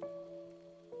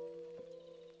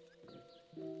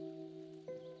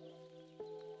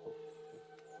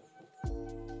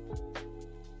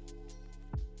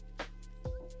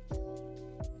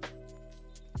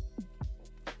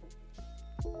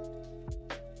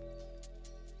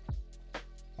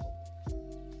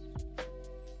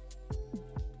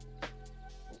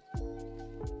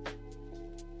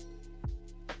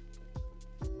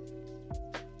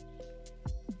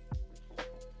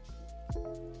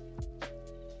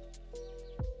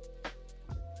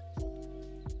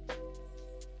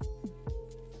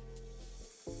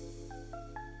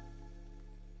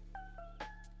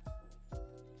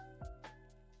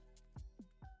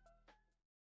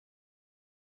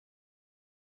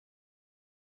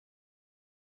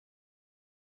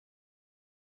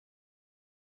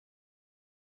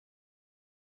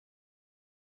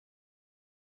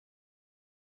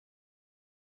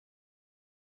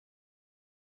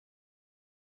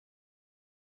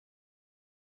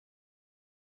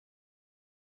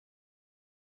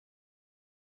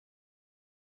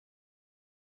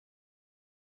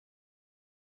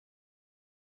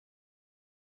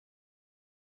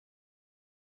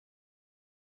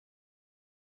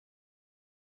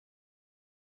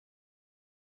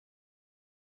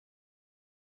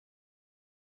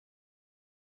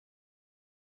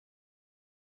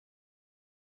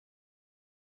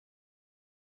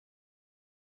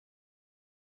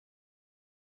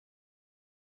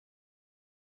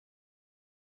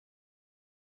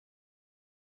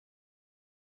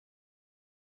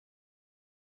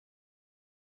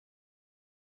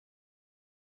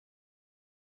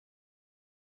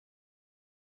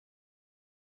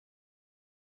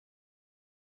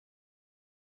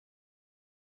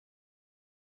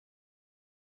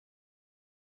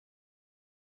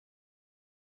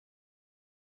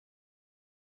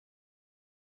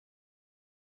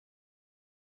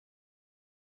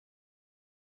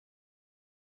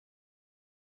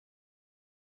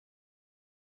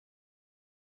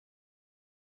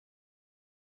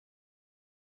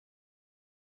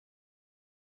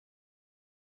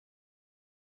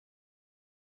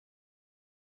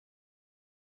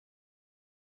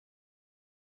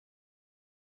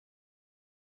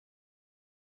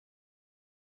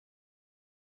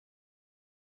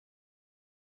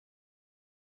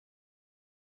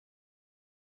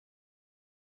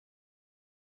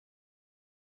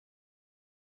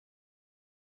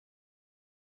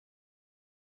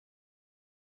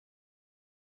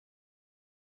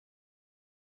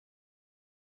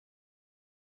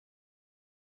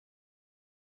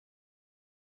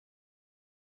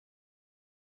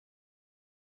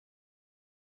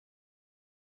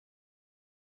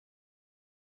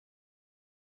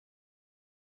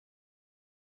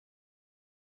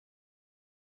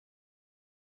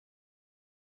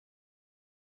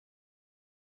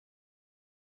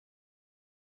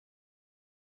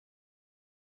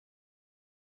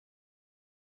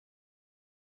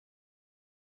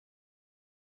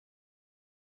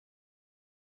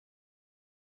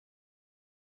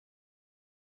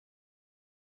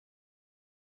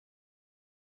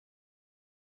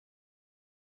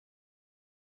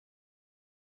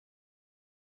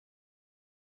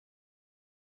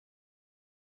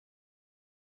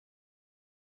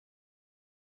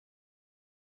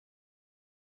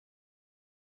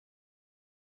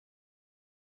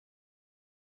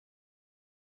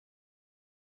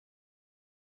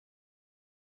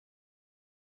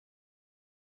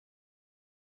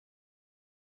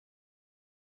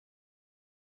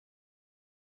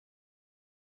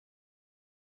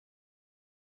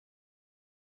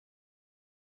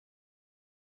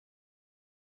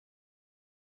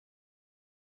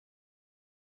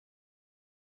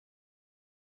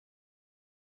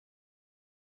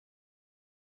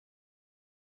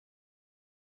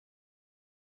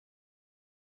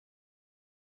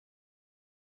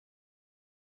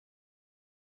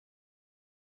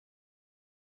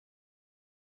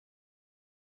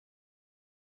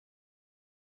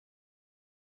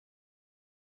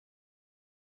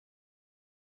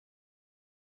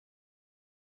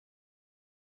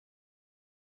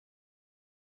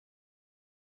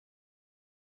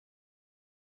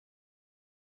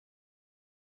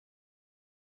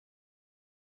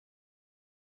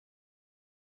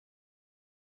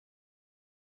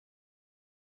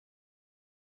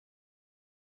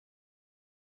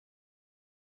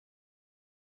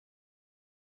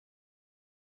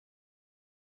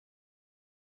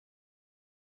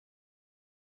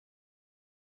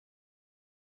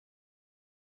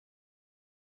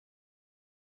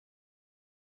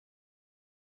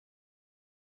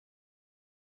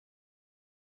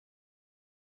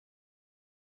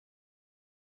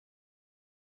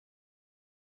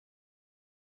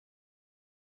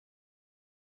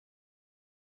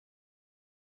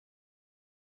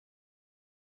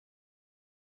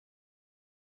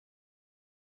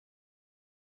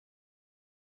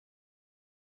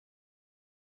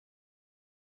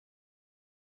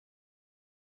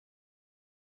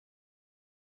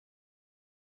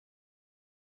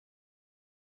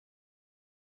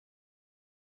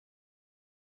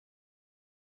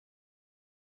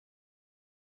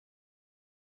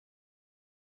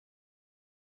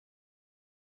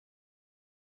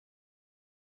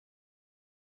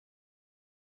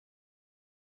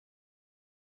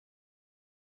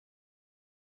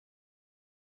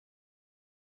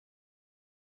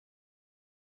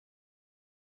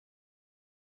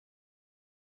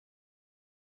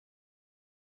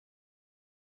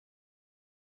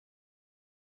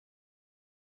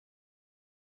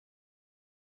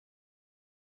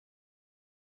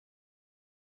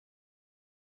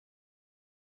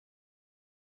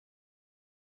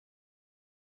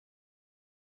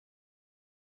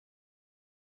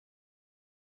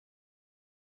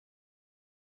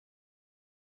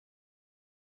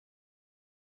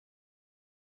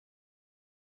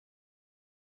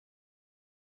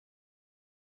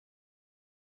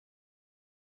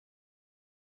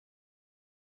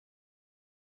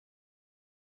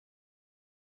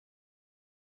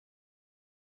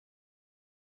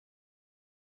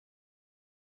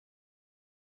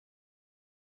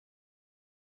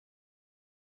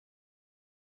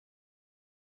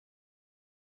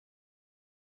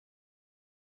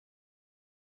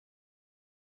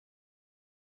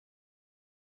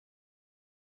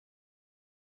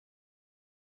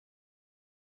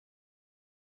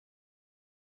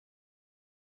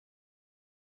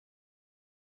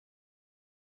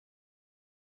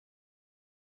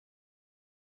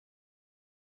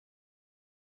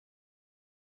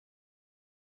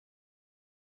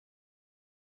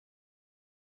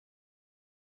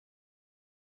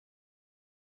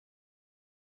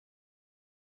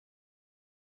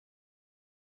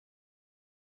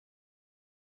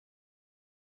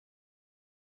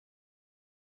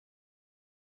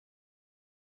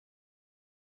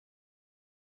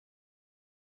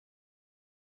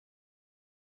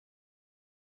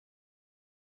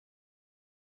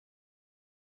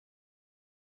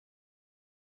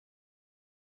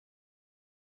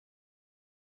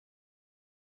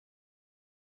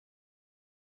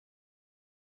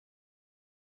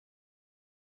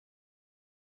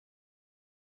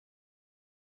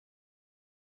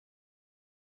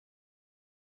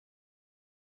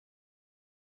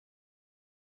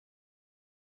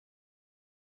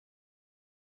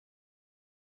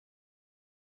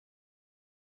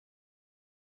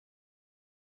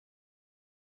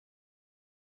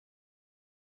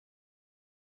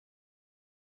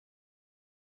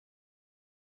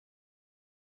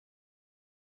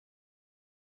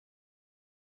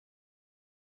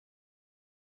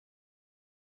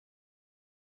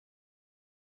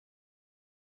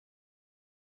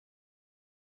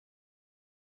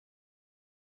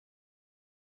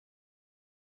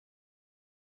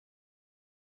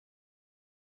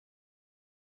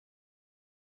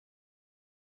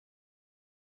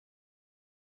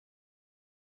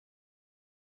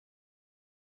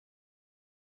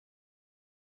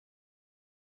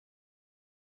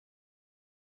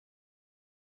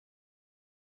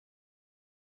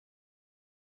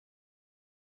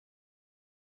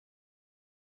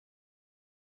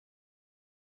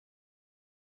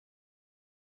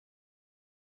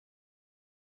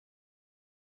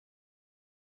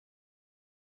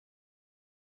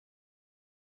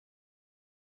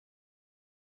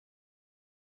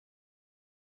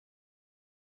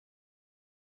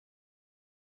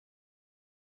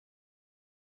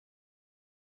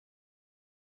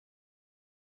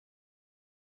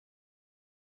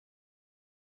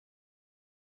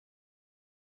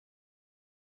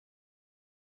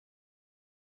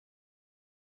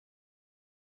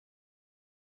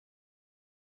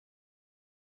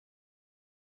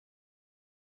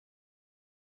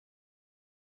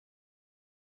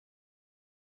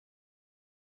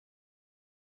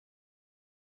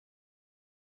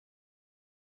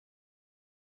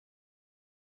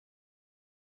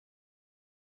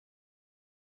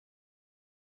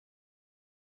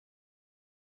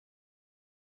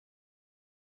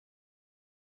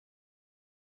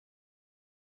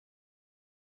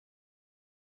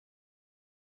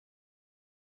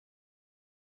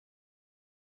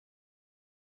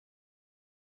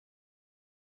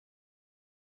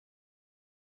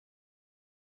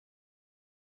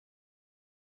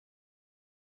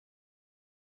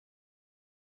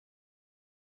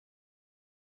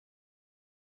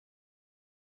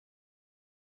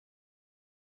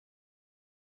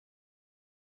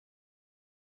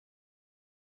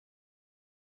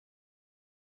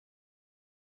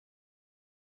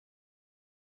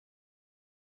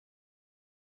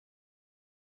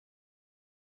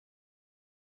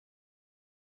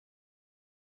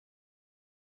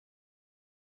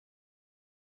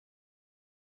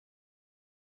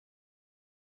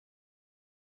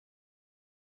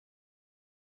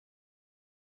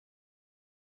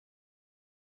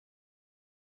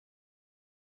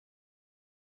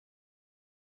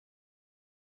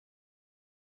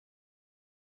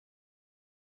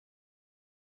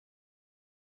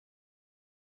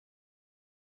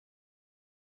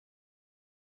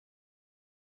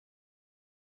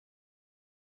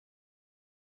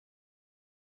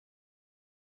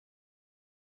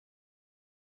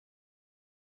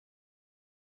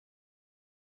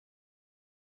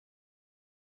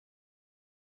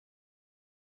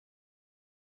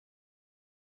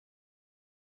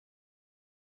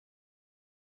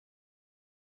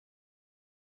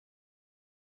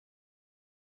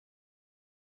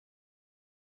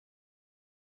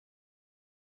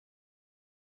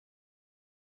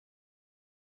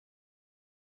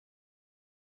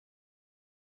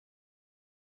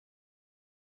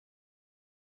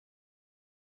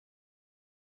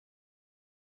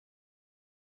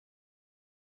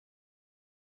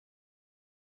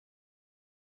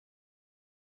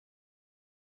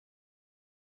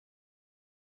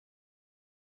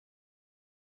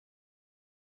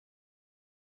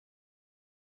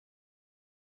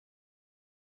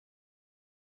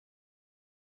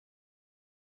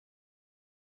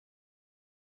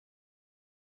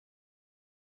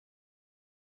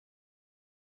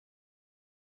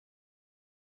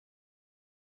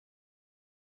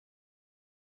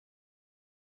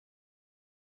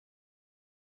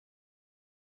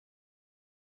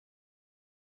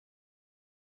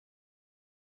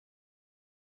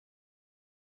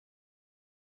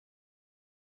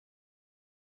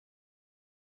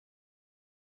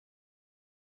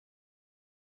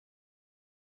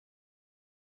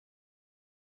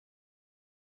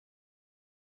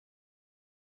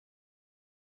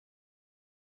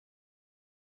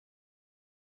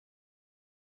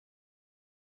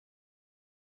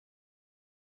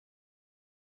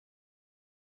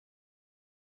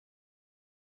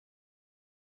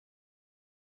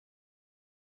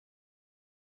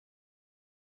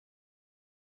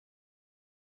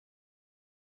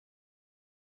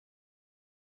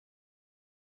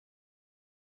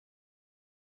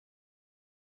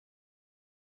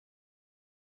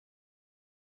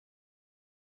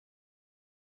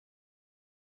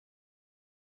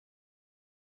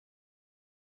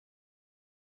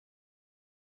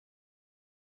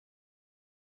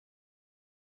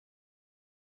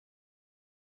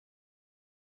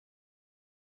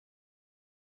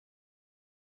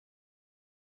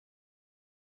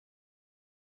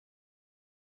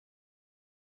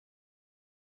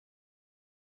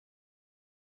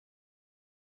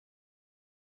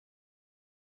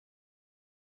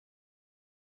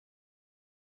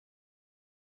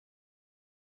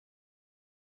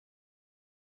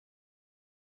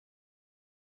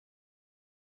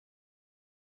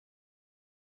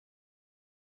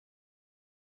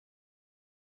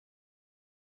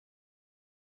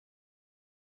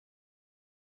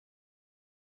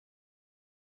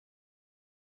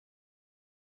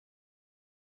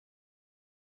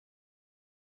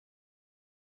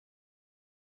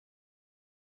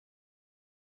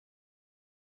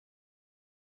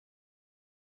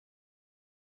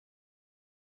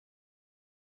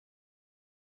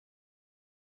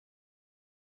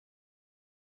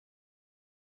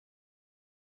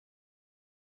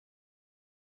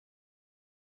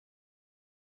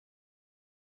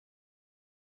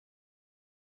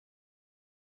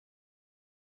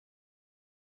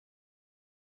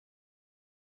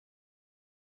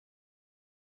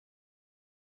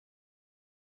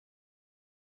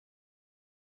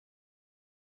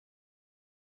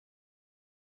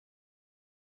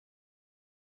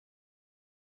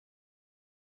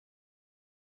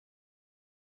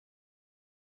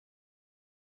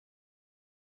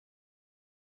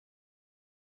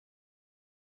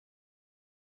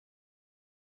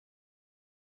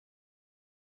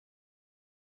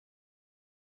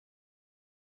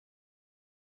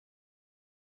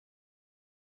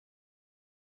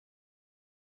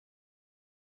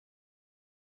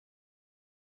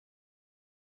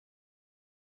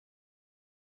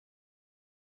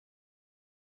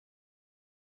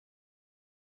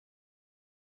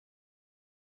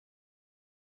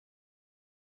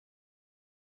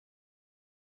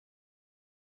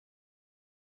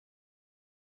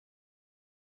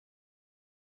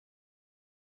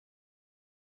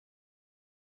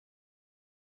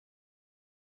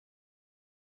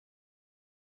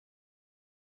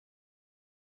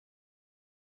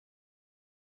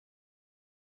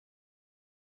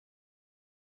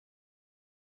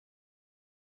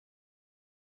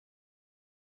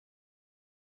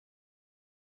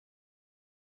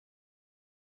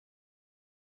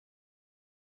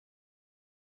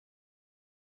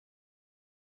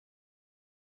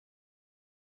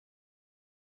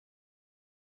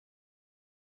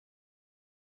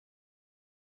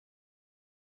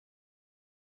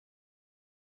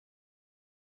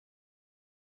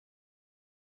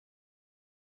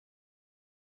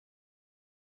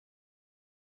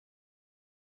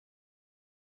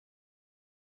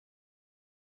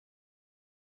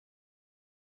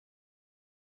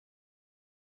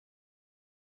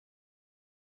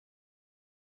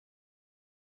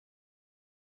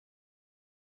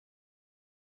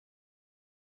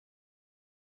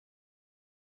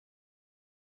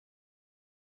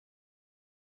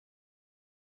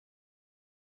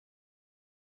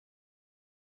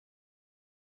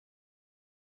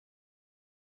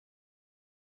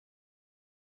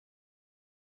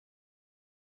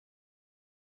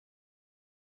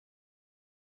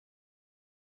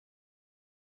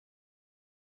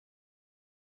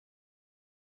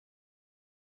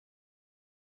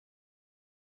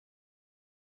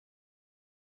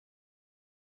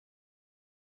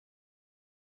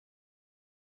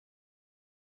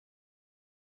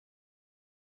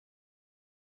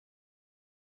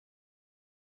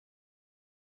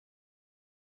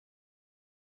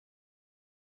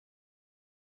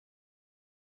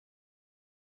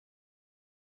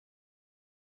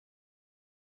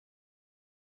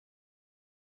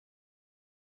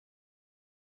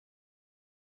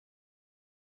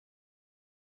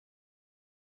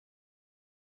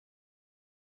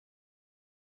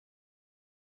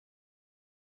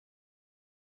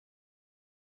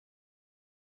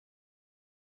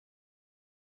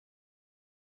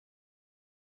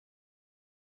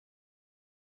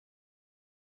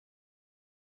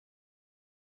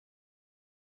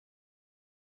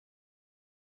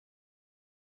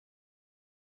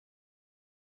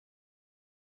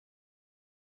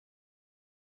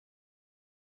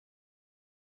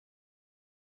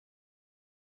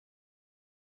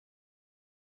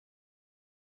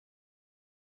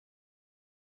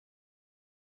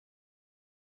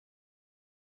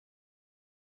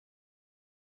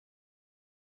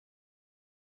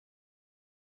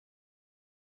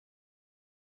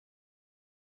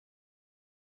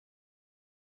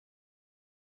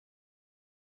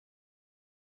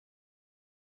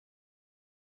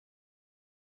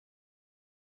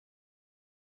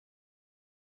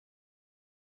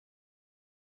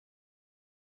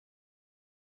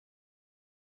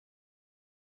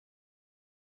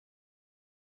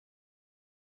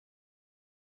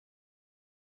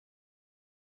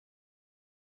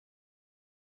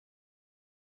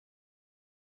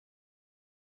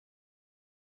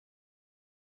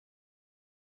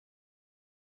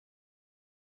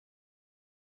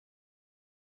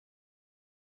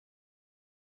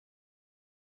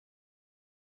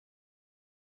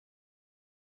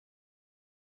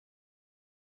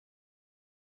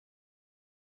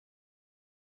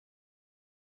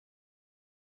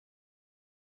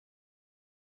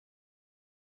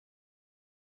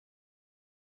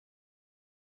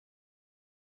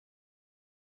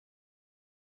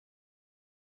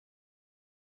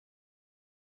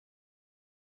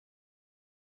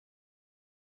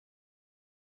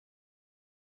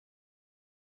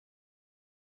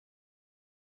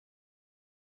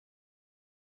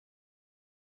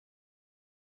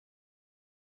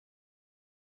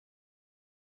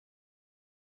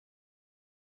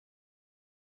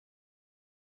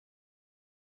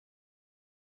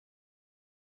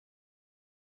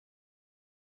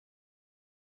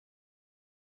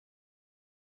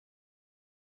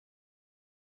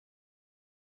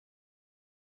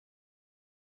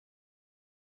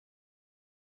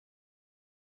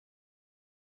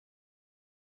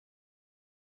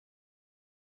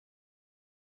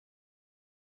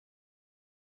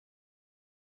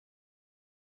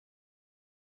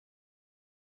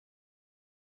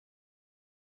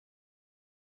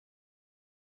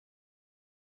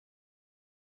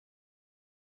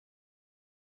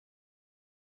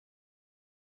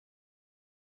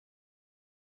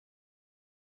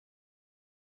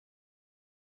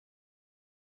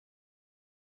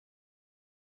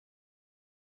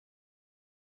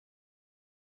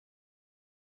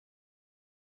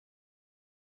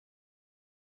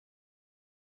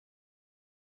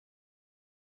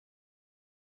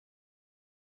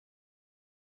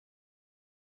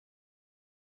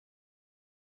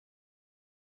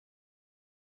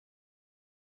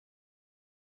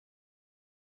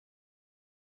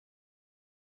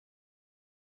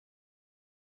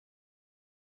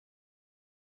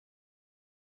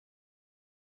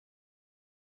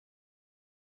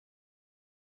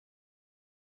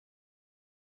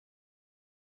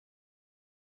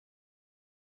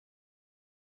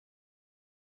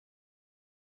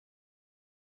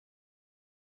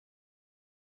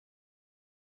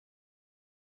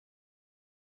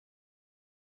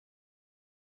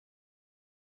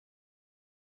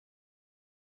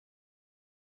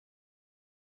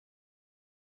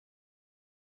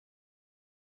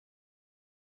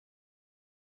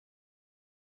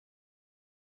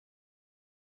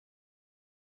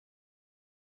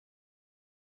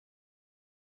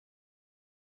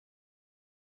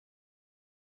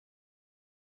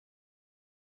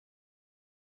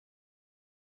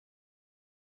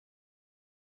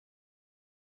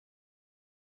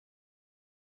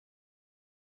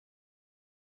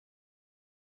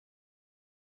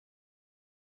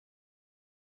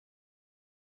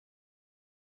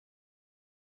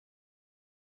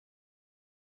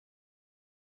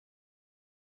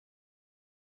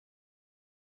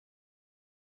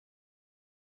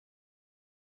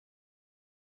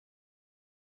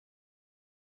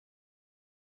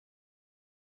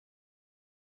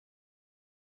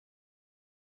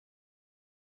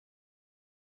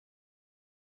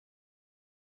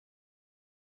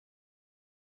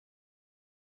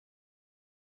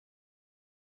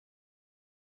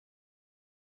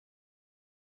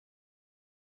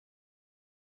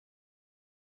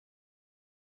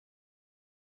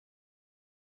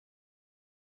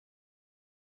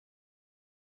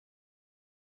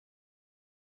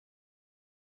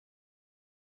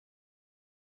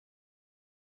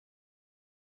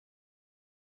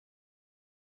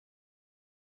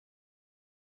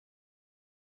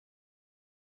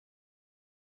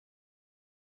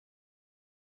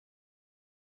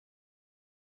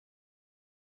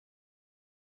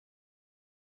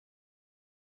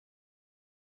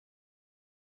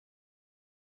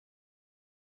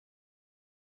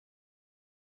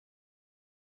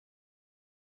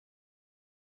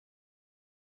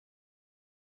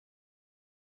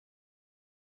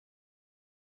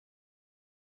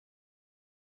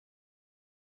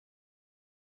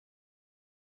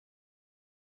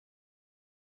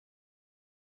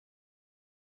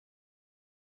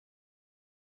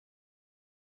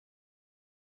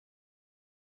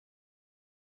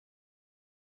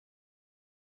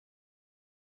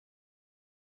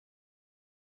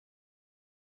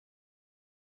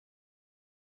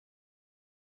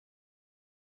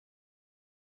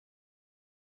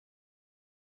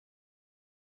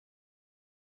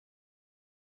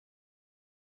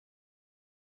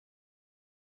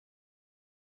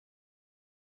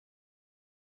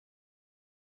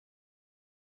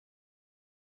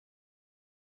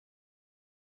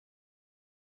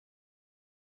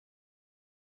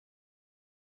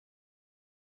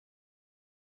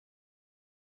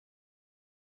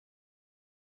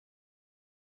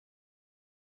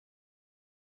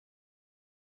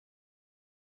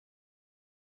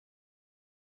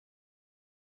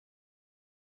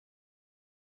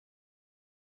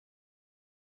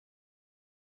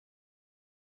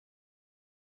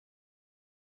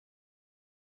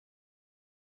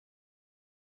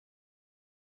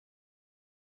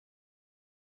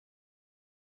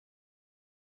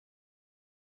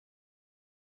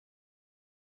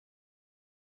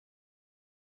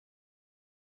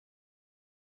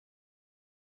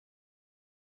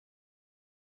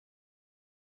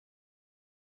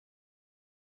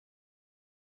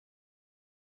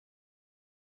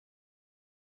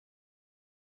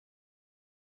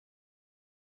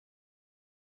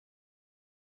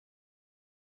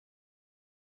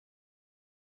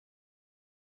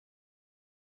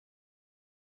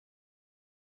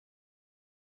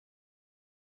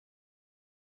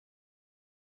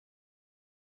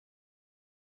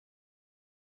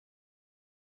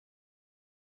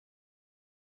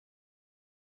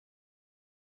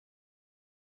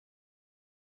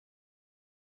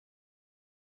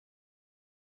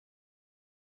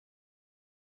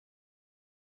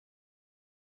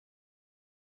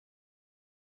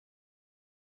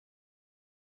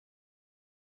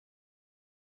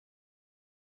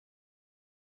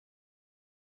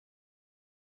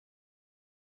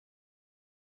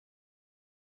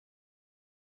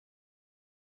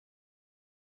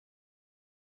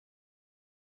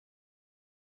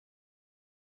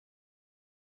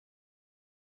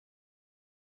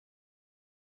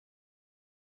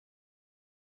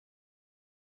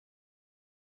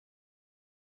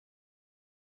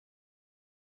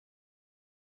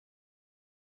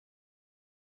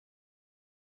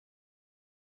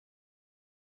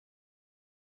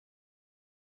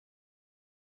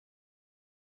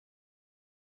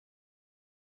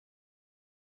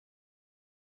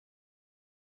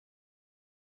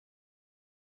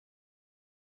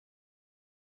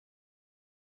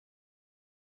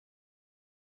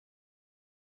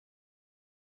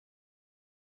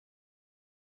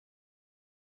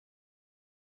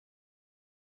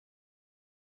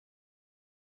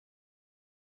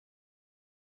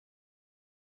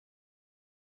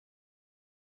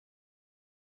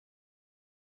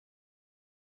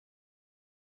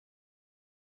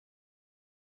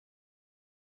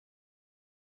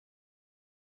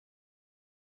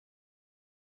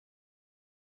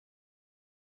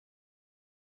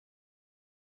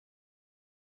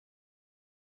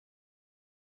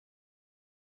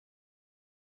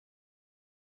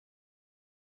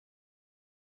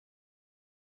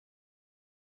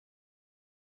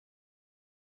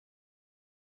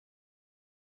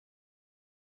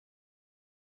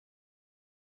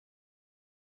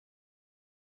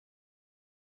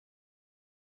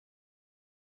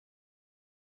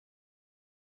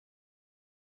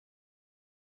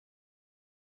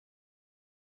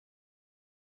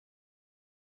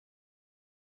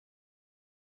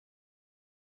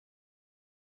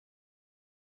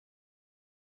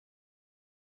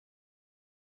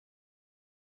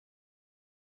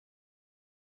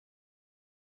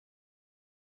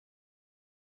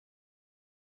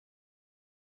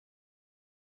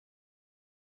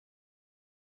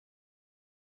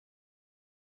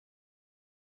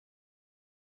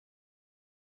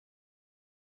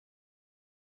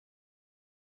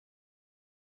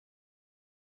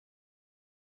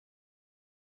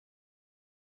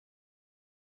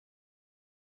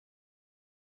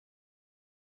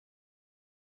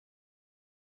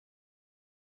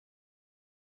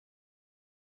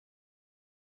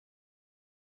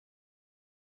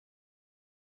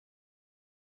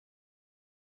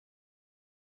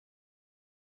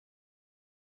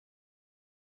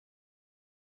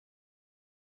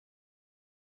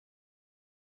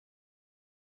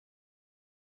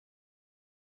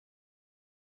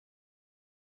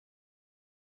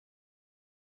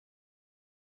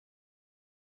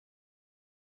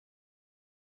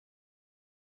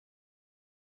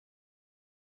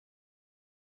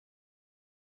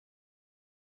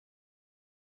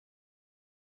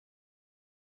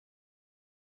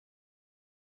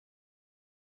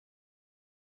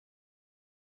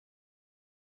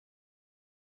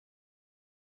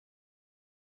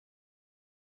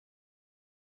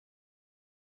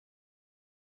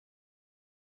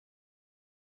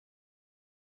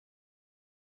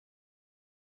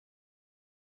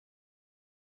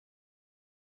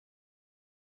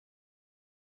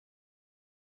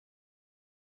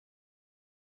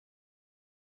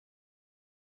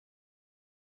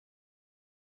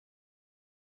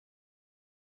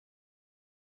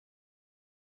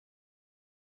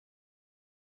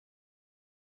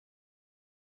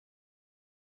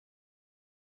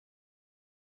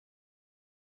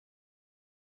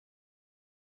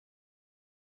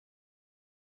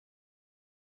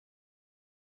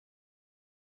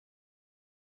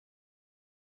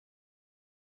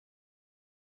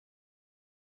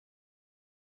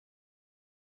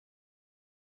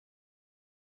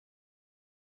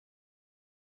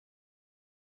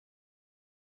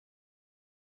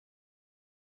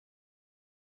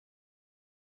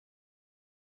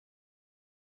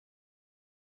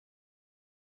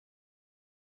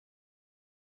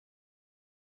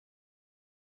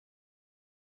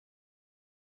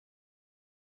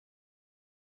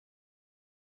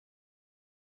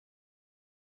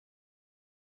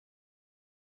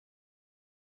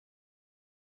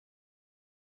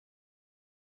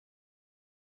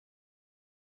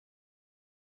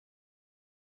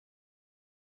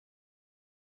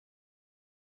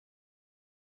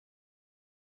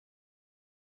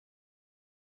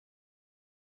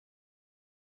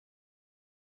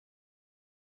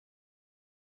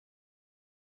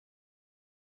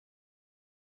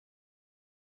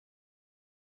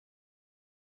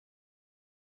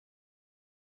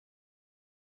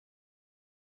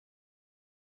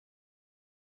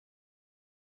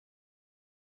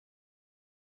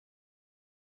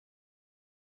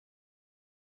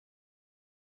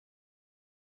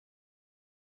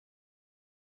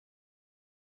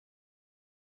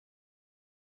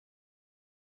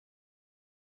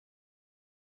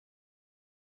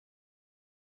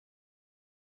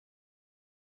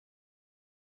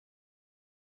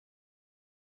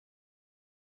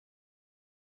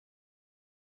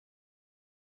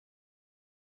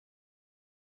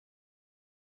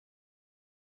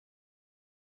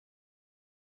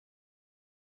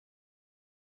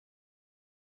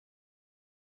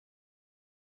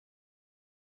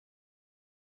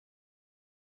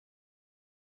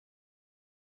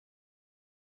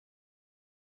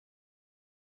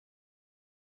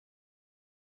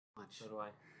 much. So do I.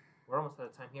 We're almost out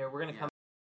of time here. We're gonna come.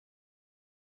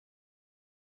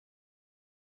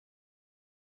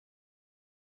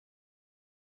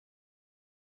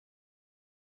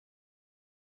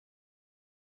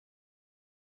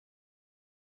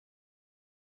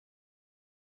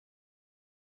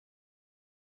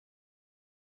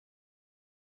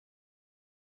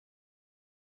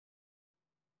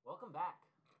 Welcome back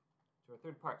to our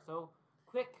third part. So,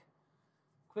 quick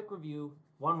review,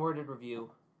 one-worded review.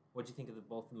 What'd you think of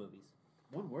both the movies?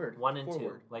 One word. 1 and 2.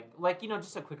 Forward. Like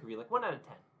just a quick review, like 1 out of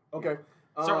 10. Okay.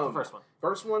 Start with the first one.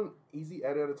 First one, easy 8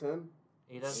 out of 10.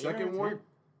 8 out of 10. Second one,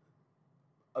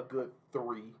 a good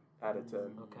 3 out of 10.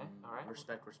 Okay, all right.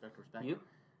 Respect. You?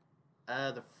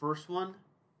 The first one,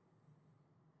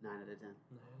 9 out of 10.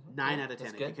 9 out of 10.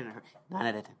 That's good. 9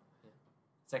 out of 10. Yeah.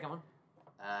 Second one?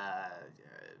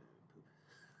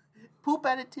 Poop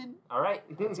out of 10. All right,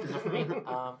 that's good enough for me.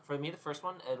 For me, the first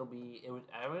one, I'm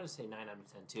going to say 9 out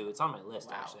of 10 too. It's on my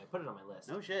list, actually. I put it on my list.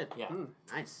 No shit. Yeah.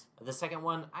 Nice. The second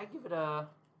one, I give it a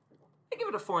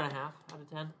 4.5 out of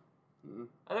 10.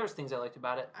 There was things I liked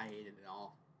about it. I hated it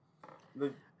all.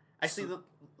 Actually,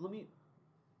 let me...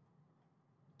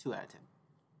 2 out of 10.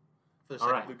 For the All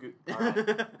second right. one.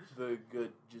 All right. the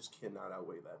good just cannot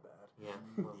outweigh that bad. Yeah.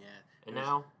 Well, Yeah. And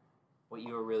now, what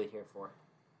you were really here for.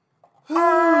 Let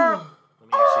Let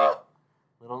me actually...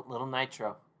 Little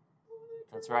nitro.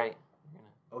 That's right.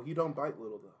 Oh, he don't bite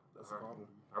little, though. That's the problem.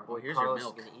 Our boy here's your Carlos is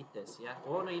milk. going to eat this, yeah?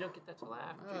 Oh, no, you don't get that till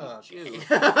after you Okay. chew.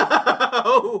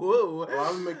 Oh, Well,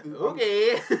 I'm gonna make this.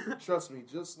 okay. Trust me,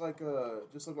 just like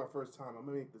my first time, I'm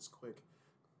gonna make this quick.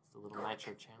 It's the little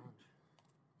nitro challenge.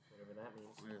 Whatever that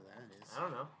means. Whatever that is. I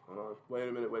don't know. Hold on. Wait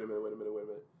a minute.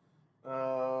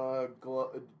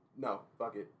 No,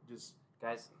 fuck it. Just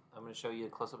Guys, I'm going to show you a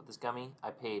close-up of this gummy. I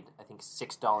paid, I think,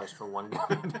 $6 for one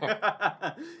gummy bear.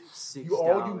 $6.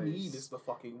 all you need is the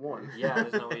fucking one. Yeah,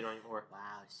 there's no way you don't need more. Wow,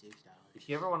 $6. If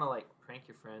you ever want to, like, prank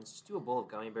your friends, just do a bowl of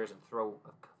gummy bears and throw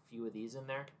a few of these in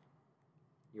there.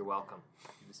 You're welcome.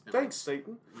 Thanks,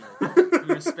 Satan. You're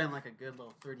gonna spend like a good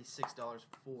little $36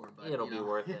 for, but It'll be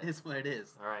worth it. It's what it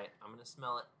is. All right, I'm going to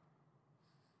smell it.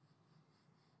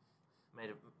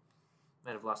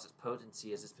 Might have lost its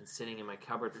potency as it's been sitting in my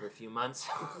cupboard for a few months.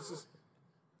 I can't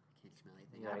smell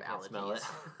anything. Yeah, I I have can't smell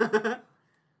allergies.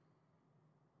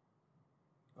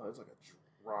 Oh, it's like a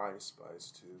dry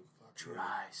spice too. Fuck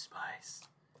Dry spice.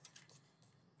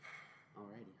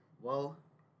 Alrighty. Well,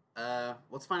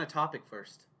 let's find a topic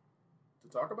first. To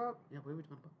talk about? Yeah, what are we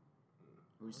talking about?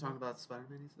 Are we just talking about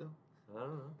Spider-Man still? I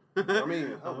don't know. I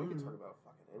mean, hell, we can talk about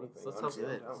fucking anything. Let's Honestly, do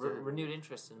it. I'm down. renewed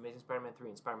interest in Amazing Spider-Man 3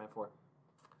 and Spider-Man 4.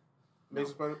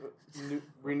 Amazing Spider-Man,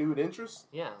 renewed interest?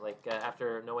 Yeah, like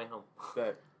after No Way Home.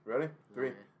 Bet. Ready? 3,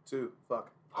 Okay. 2,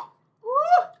 fuck.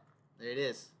 There it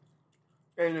is.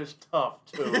 And it's tough,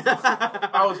 too.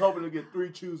 I was hoping to get 3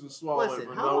 chews and swallow it. Listen,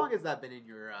 But how no. long has that been in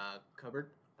your cupboard?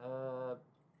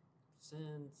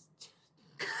 Since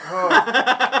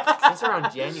Oh. since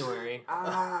around January.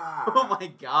 Oh my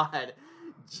god.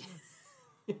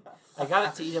 I got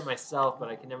it to eat it myself, but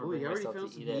I can never Ooh, bring you already myself found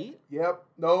to some eat it. meat? Yep.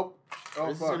 Nope. Oh,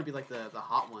 This is fuck. gonna be like the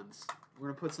hot ones. We're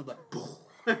gonna put some like.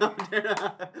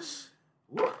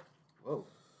 Whoa!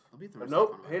 Don't be throwing Nope.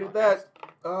 stuff on our Hated podcast. that.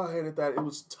 Oh, hated that. It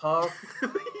was tough.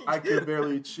 I could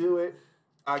barely chew it.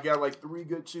 I got like 3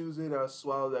 good chews in. I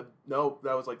swallowed that. Nope.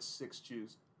 That was like 6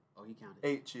 chews. Oh, you counted.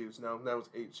 8 chews. No, that was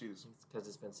 8 chews. It's because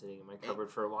it's been sitting in my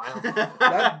cupboard for a while.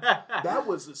 That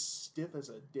was as stiff as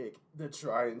a dick to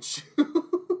try and chew.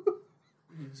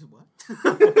 What?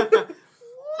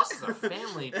 This is a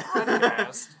family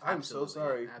podcast. I'm so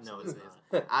sorry. No, it's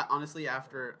not. Honestly,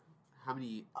 after how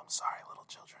many? I'm sorry, little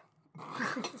children.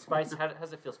 Spice. How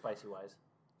does it feel spicy wise?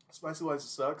 Spicy wise, it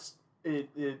sucks.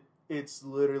 It's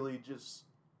literally just,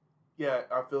 yeah,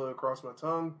 I feel it across my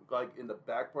tongue, like in the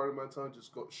back part of my tongue,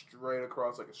 just go straight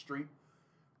across like a street.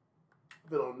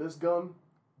 Feel on this gum,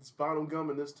 this bottom gum,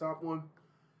 and this top one.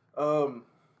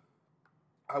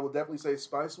 I would definitely say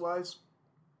spice wise.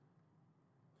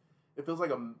 It feels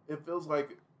like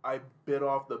I bit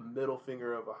off the middle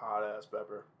finger of a hot ass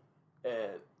pepper,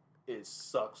 and it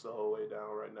sucks the whole way down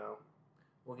right now.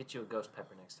 We'll get you a ghost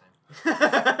pepper next time.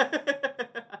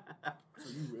 So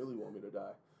you really want me to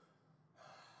die?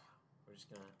 We're just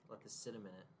gonna let this sit a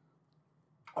minute.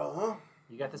 Uh-huh.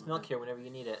 You got this milk here whenever you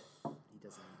need it. He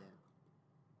doesn't need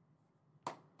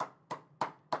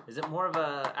that. Is it more of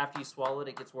a after you swallow it,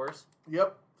 it gets worse?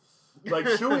 Yep. Like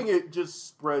chewing it just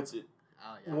spreads it.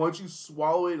 Oh yeah. Once you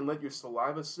swallow it and let your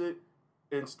saliva sit,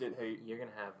 instant hate. You're gonna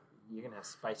have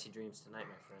spicy dreams tonight,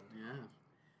 my friend. Yeah.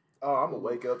 Oh, I'm gonna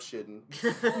wake up shitting.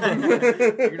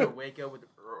 You're gonna wake up with.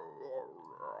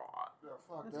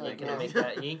 fuck You that. ain't gonna No. make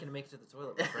that. You ain't gonna make it to the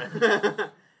toilet, my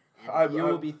friend. You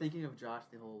will be thinking of Josh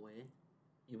the whole way.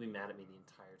 You'll be mad at me the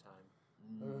entire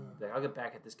time. Like, I'll get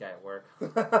back at this guy at work.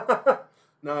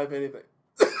 No, if anything.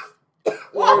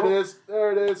 There it is.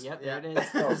 There it is. Yep, there it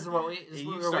is. This is what we. This is what You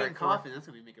we were start waiting coughing, that's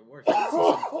gonna make it worse.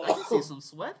 I can see some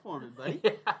sweat forming, buddy. for.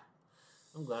 Yeah.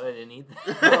 I'm glad I didn't eat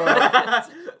that.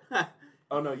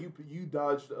 Oh no, you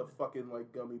dodged a fucking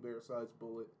like gummy bear sized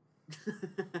bullet.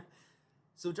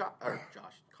 So Josh,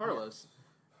 Carlos,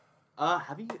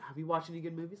 have you watched any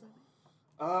good movies lately?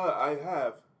 I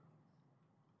have.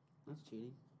 That's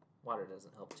cheating. Water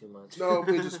doesn't help too much. No,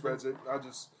 it just spreads it.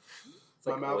 It's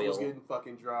My like mouth oil. was getting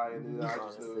fucking dry, and then I just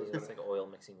Honestly, knew it was it's gonna. like oil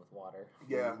mixing with water.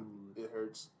 Yeah, Ooh. it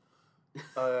hurts. It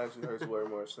actually hurts way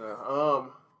more now.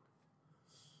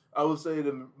 I would say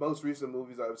the most recent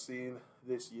movies I've seen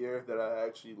this year that I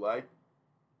actually like.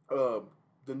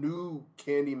 The new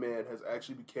Candyman has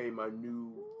actually became my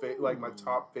new my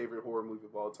top favorite horror movie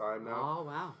of all time now. Oh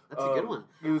wow, that's a good one.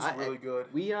 It was really good.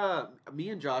 We me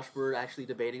and Josh were actually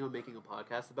debating on making a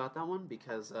podcast about that one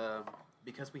because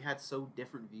we had so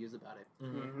different views about it.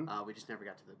 Mm-hmm. We just never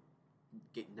got to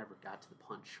the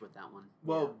punch with that one.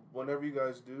 Well, whenever you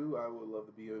guys do, I would love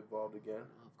to be involved again.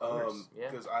 Of course,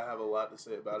 Because I have a lot to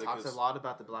say about it it. talks a lot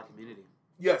about the black community.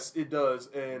 Yes, it does,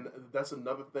 and that's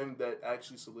another thing that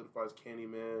actually solidifies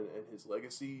Candyman and his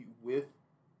legacy with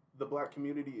the black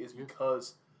community is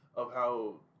because of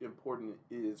how important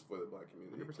it is for the black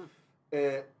community. 100%.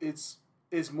 And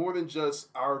it's more than just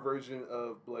our version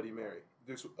of Bloody Mary.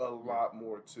 There's a lot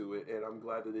more to it, and I'm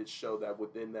glad that it showed that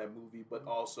within that movie, but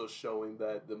also showing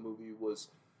that the movie was.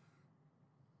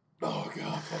 Oh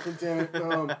God! Fucking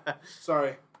damn it!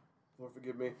 Sorry, Lord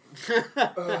forgive me.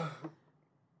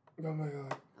 Oh my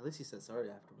God! At least he said sorry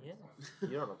afterwards. Yeah,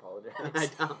 you don't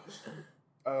apologize. I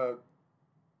don't.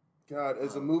 God,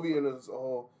 as a movie and as a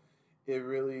whole, it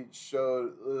really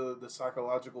showed the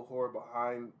psychological horror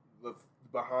behind the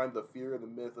fear and the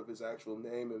myth of his actual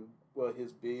name and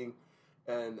his being,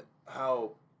 and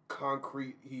how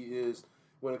concrete he is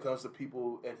when it comes to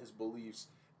people and his beliefs.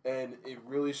 And it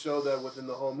really showed that within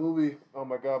the whole movie. Oh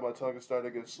my God, my tongue is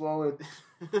starting to get swollen.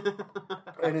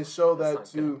 And it showed that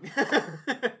too.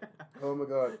 Oh my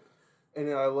God.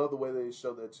 And I love the way they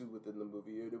showed that too within the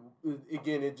movie. It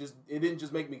didn't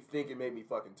just make me think; it made me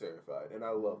fucking terrified, and I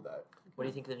love that. What do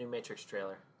you think of the new Matrix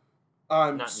trailer?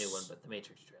 Not new one, but the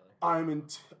Matrix trailer.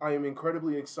 I am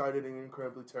incredibly excited and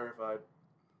incredibly terrified.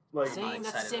 Like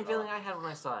That's the same feeling I had when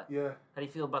I saw it. Yeah. How do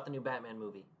you feel about the new Batman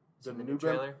movie? The The new new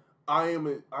trailer? I'm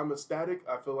ecstatic.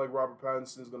 I feel like Robert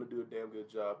Pattinson is going to do a damn good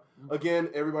job. Again,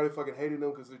 everybody fucking hated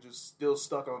him because they're just still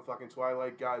stuck on fucking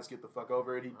Twilight. Guys, get the fuck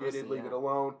over it. He did it. Leave it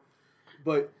alone.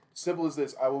 But simple as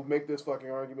this, I will make this fucking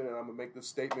argument and I'm going to make this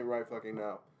statement right fucking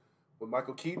now. When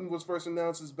Michael Keaton was first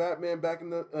announced as Batman back in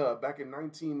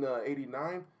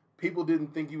 1989, people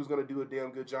didn't think he was going to do a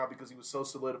damn good job because he was so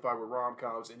solidified with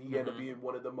rom-coms, and he ended up being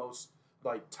one of the most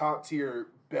like top tier,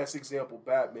 best example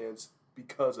Batmans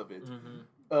because of it.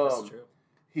 That's true.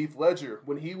 Heath Ledger,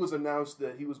 when he was announced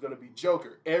that he was going to be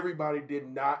Joker, everybody did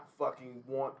not fucking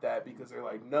want that because they're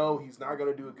like, no, he's not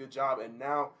going to do a good job. And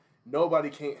now nobody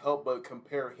can't help but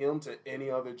compare him to any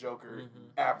other Joker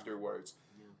afterwards.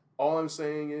 All I'm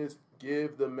saying is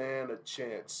give the man a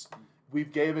chance.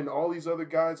 We've given all these other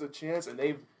guys a chance, and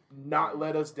they've not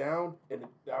let us down. And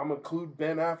I'm going to include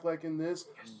Ben Affleck in this.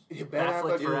 Ben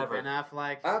Affleck forever. Ben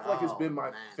Affleck. Affleck has been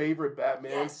my favorite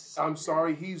Batman. Yes. I'm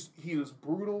sorry, he is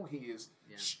brutal. He is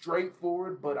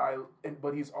straightforward,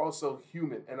 but he's also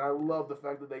human, and I love the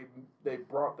fact that they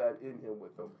brought that in him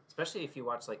with them. Especially if you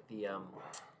watch like the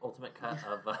ultimate cut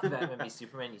of Batman v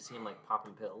Superman, you see him like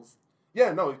popping pills.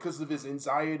 Yeah, no, because of his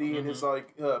anxiety and his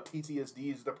like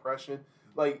PTSD, his depression.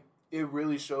 Like it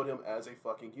really showed him as a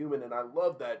fucking human, and I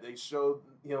love that they showed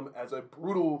him as a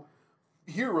brutal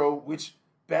hero, which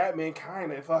Batman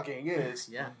kind of fucking is.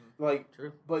 Yeah, like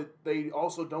true. But they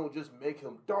also don't just make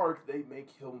him dark; they make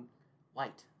him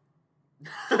white.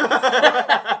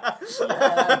 I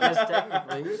guess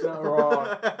technically he's not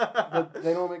wrong. But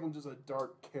they don't make him just a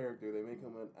dark character; they make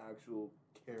him an actual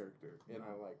character, and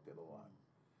I liked it a lot.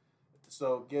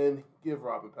 So again, give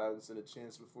Robin Pattinson a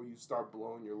chance before you start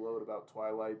blowing your load about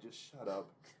Twilight. Just shut up.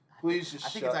 Please just I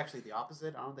think it's actually the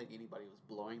opposite. I don't think anybody was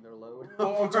blowing their load.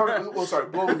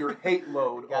 Blowing your hate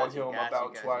load on him Gotcha.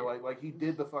 about Twilight. Like, he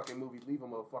did the fucking movie. Leave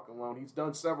him fucking alone. He's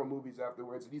done several movies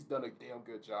afterwards, and he's done a damn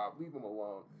good job. Leave him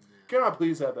alone. Can I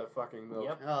please have that fucking milk?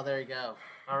 Yep. Oh, there you go.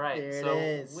 All right, There it so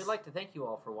is. we'd like to thank you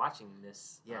all for watching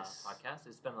this Yes. podcast.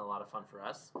 It's been a lot of fun for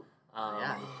us.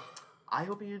 Yeah. I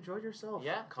hope you enjoyed yourself.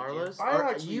 Yeah, Carlos.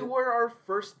 Actually, you were our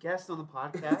first guest on the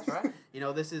podcast. Right.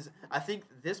 I think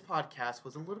this podcast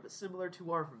was a little bit similar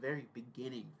to our very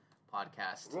beginning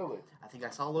podcast. Really? I think I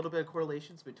saw a little bit of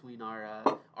correlations between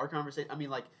our conversation. I mean,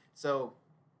 like, so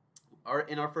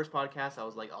in our first podcast, I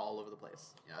was like all over the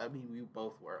place. Yeah, I mean, we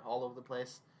both were all over the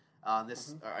place.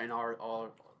 In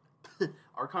our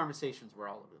our conversations were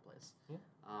all over the place. Yeah.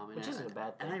 Which isn't a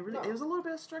bad thing. And it was a little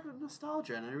bit of strike of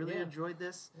nostalgia, and I really enjoyed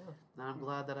this. Yeah. And I'm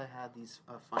glad that I had these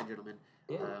fine gentlemen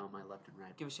on my left and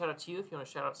right. Give a shout out to you if you want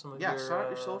to shout out some of your shout out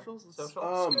your socials. A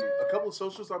couple of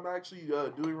socials I'm actually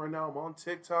doing right now. I'm on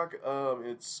TikTok.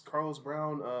 It's Carlos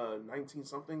Brown 19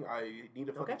 something. I need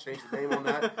to fucking change the name on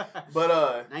that.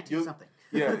 But 19 something.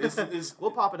 Yeah, it's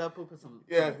we'll pop it up. We'll put some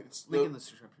it's link in the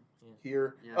description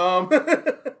here. Yeah.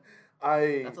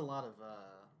 That's a lot of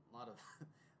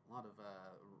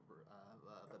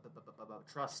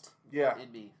trust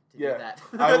in me to do that.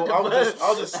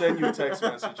 I'll just send you a text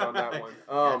message on that one.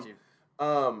 Got you.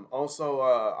 Also,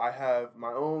 I have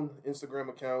my own Instagram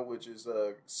account, which is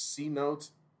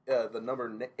cnote, the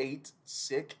number 8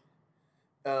 sick.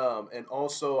 And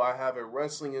also, I have a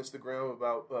wrestling Instagram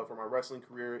about for my wrestling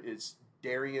career. It's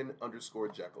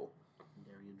Darian_Jekyll.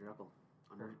 Darian Jekyll.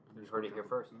 You heard it here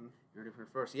first. Mm-hmm. You heard it here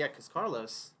first. Yeah, because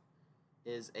Carlos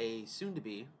is a very soon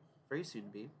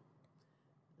to be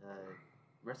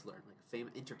wrestler, like fame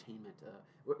entertainment.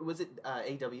 Was it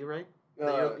AEW, right?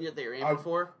 That you're aiming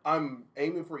for? I'm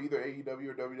aiming for either AEW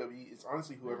or WWE. It's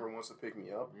honestly whoever wants to pick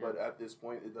me up. Yeah. But at this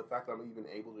point, the fact that I'm even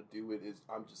able to do it is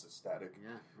I'm just ecstatic.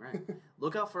 Yeah, right.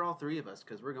 Look out for all three of us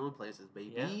because we're going places,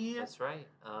 baby. Yeah, that's right.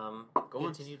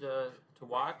 Continue to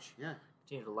watch. Yeah.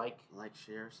 Continue to like,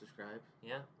 share, subscribe.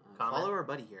 Yeah. Follow our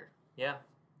buddy here. Yeah.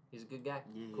 He's a good guy.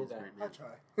 Yeah, cool guy. Great, man. I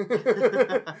try.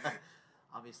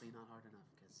 Obviously not hard enough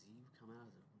because you come out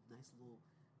as a nice little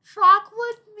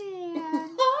chocolate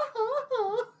man.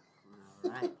 All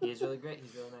right. He is really great.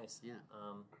 He's really nice.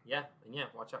 Yeah. And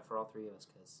watch out for all three of us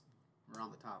because we're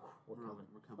on the top. We're coming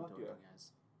towards you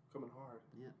guys. Coming hard.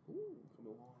 Yeah. Ooh,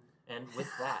 coming hard. And with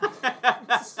that,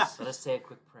 let us say a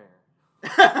quick prayer.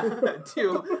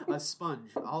 To a sponge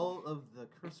all of the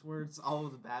curse words, all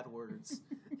of the bad words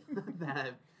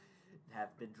that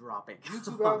have been dropping.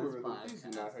 YouTube algorithm, please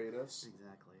do not hate us.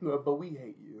 Exactly. No, but we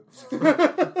hate you.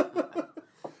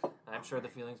 I'm sure the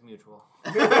feeling's mutual.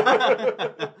 All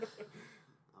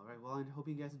right. Well, I hope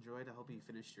you guys enjoyed. I hope you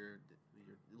finished your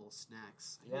little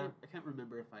snacks. I can't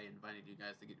remember if I invited you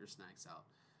guys to get your snacks out.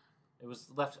 It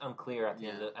was left unclear at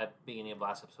the beginning of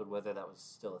last episode whether that was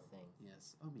still a thing.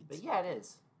 Yes. But yeah, it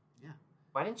is. Yeah.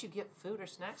 Why didn't you get food or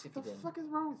snacks if you did? What the fuck is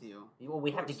wrong with you? Well, we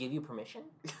have to give you permission?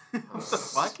 What the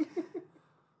fuck?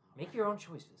 Make your own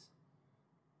choices.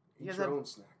 Eat your own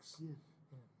snacks. Yeah.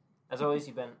 As always,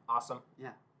 you've been awesome.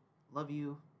 Yeah. Love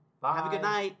you. Bye. Have a good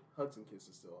night. Hugs and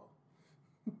kisses to all.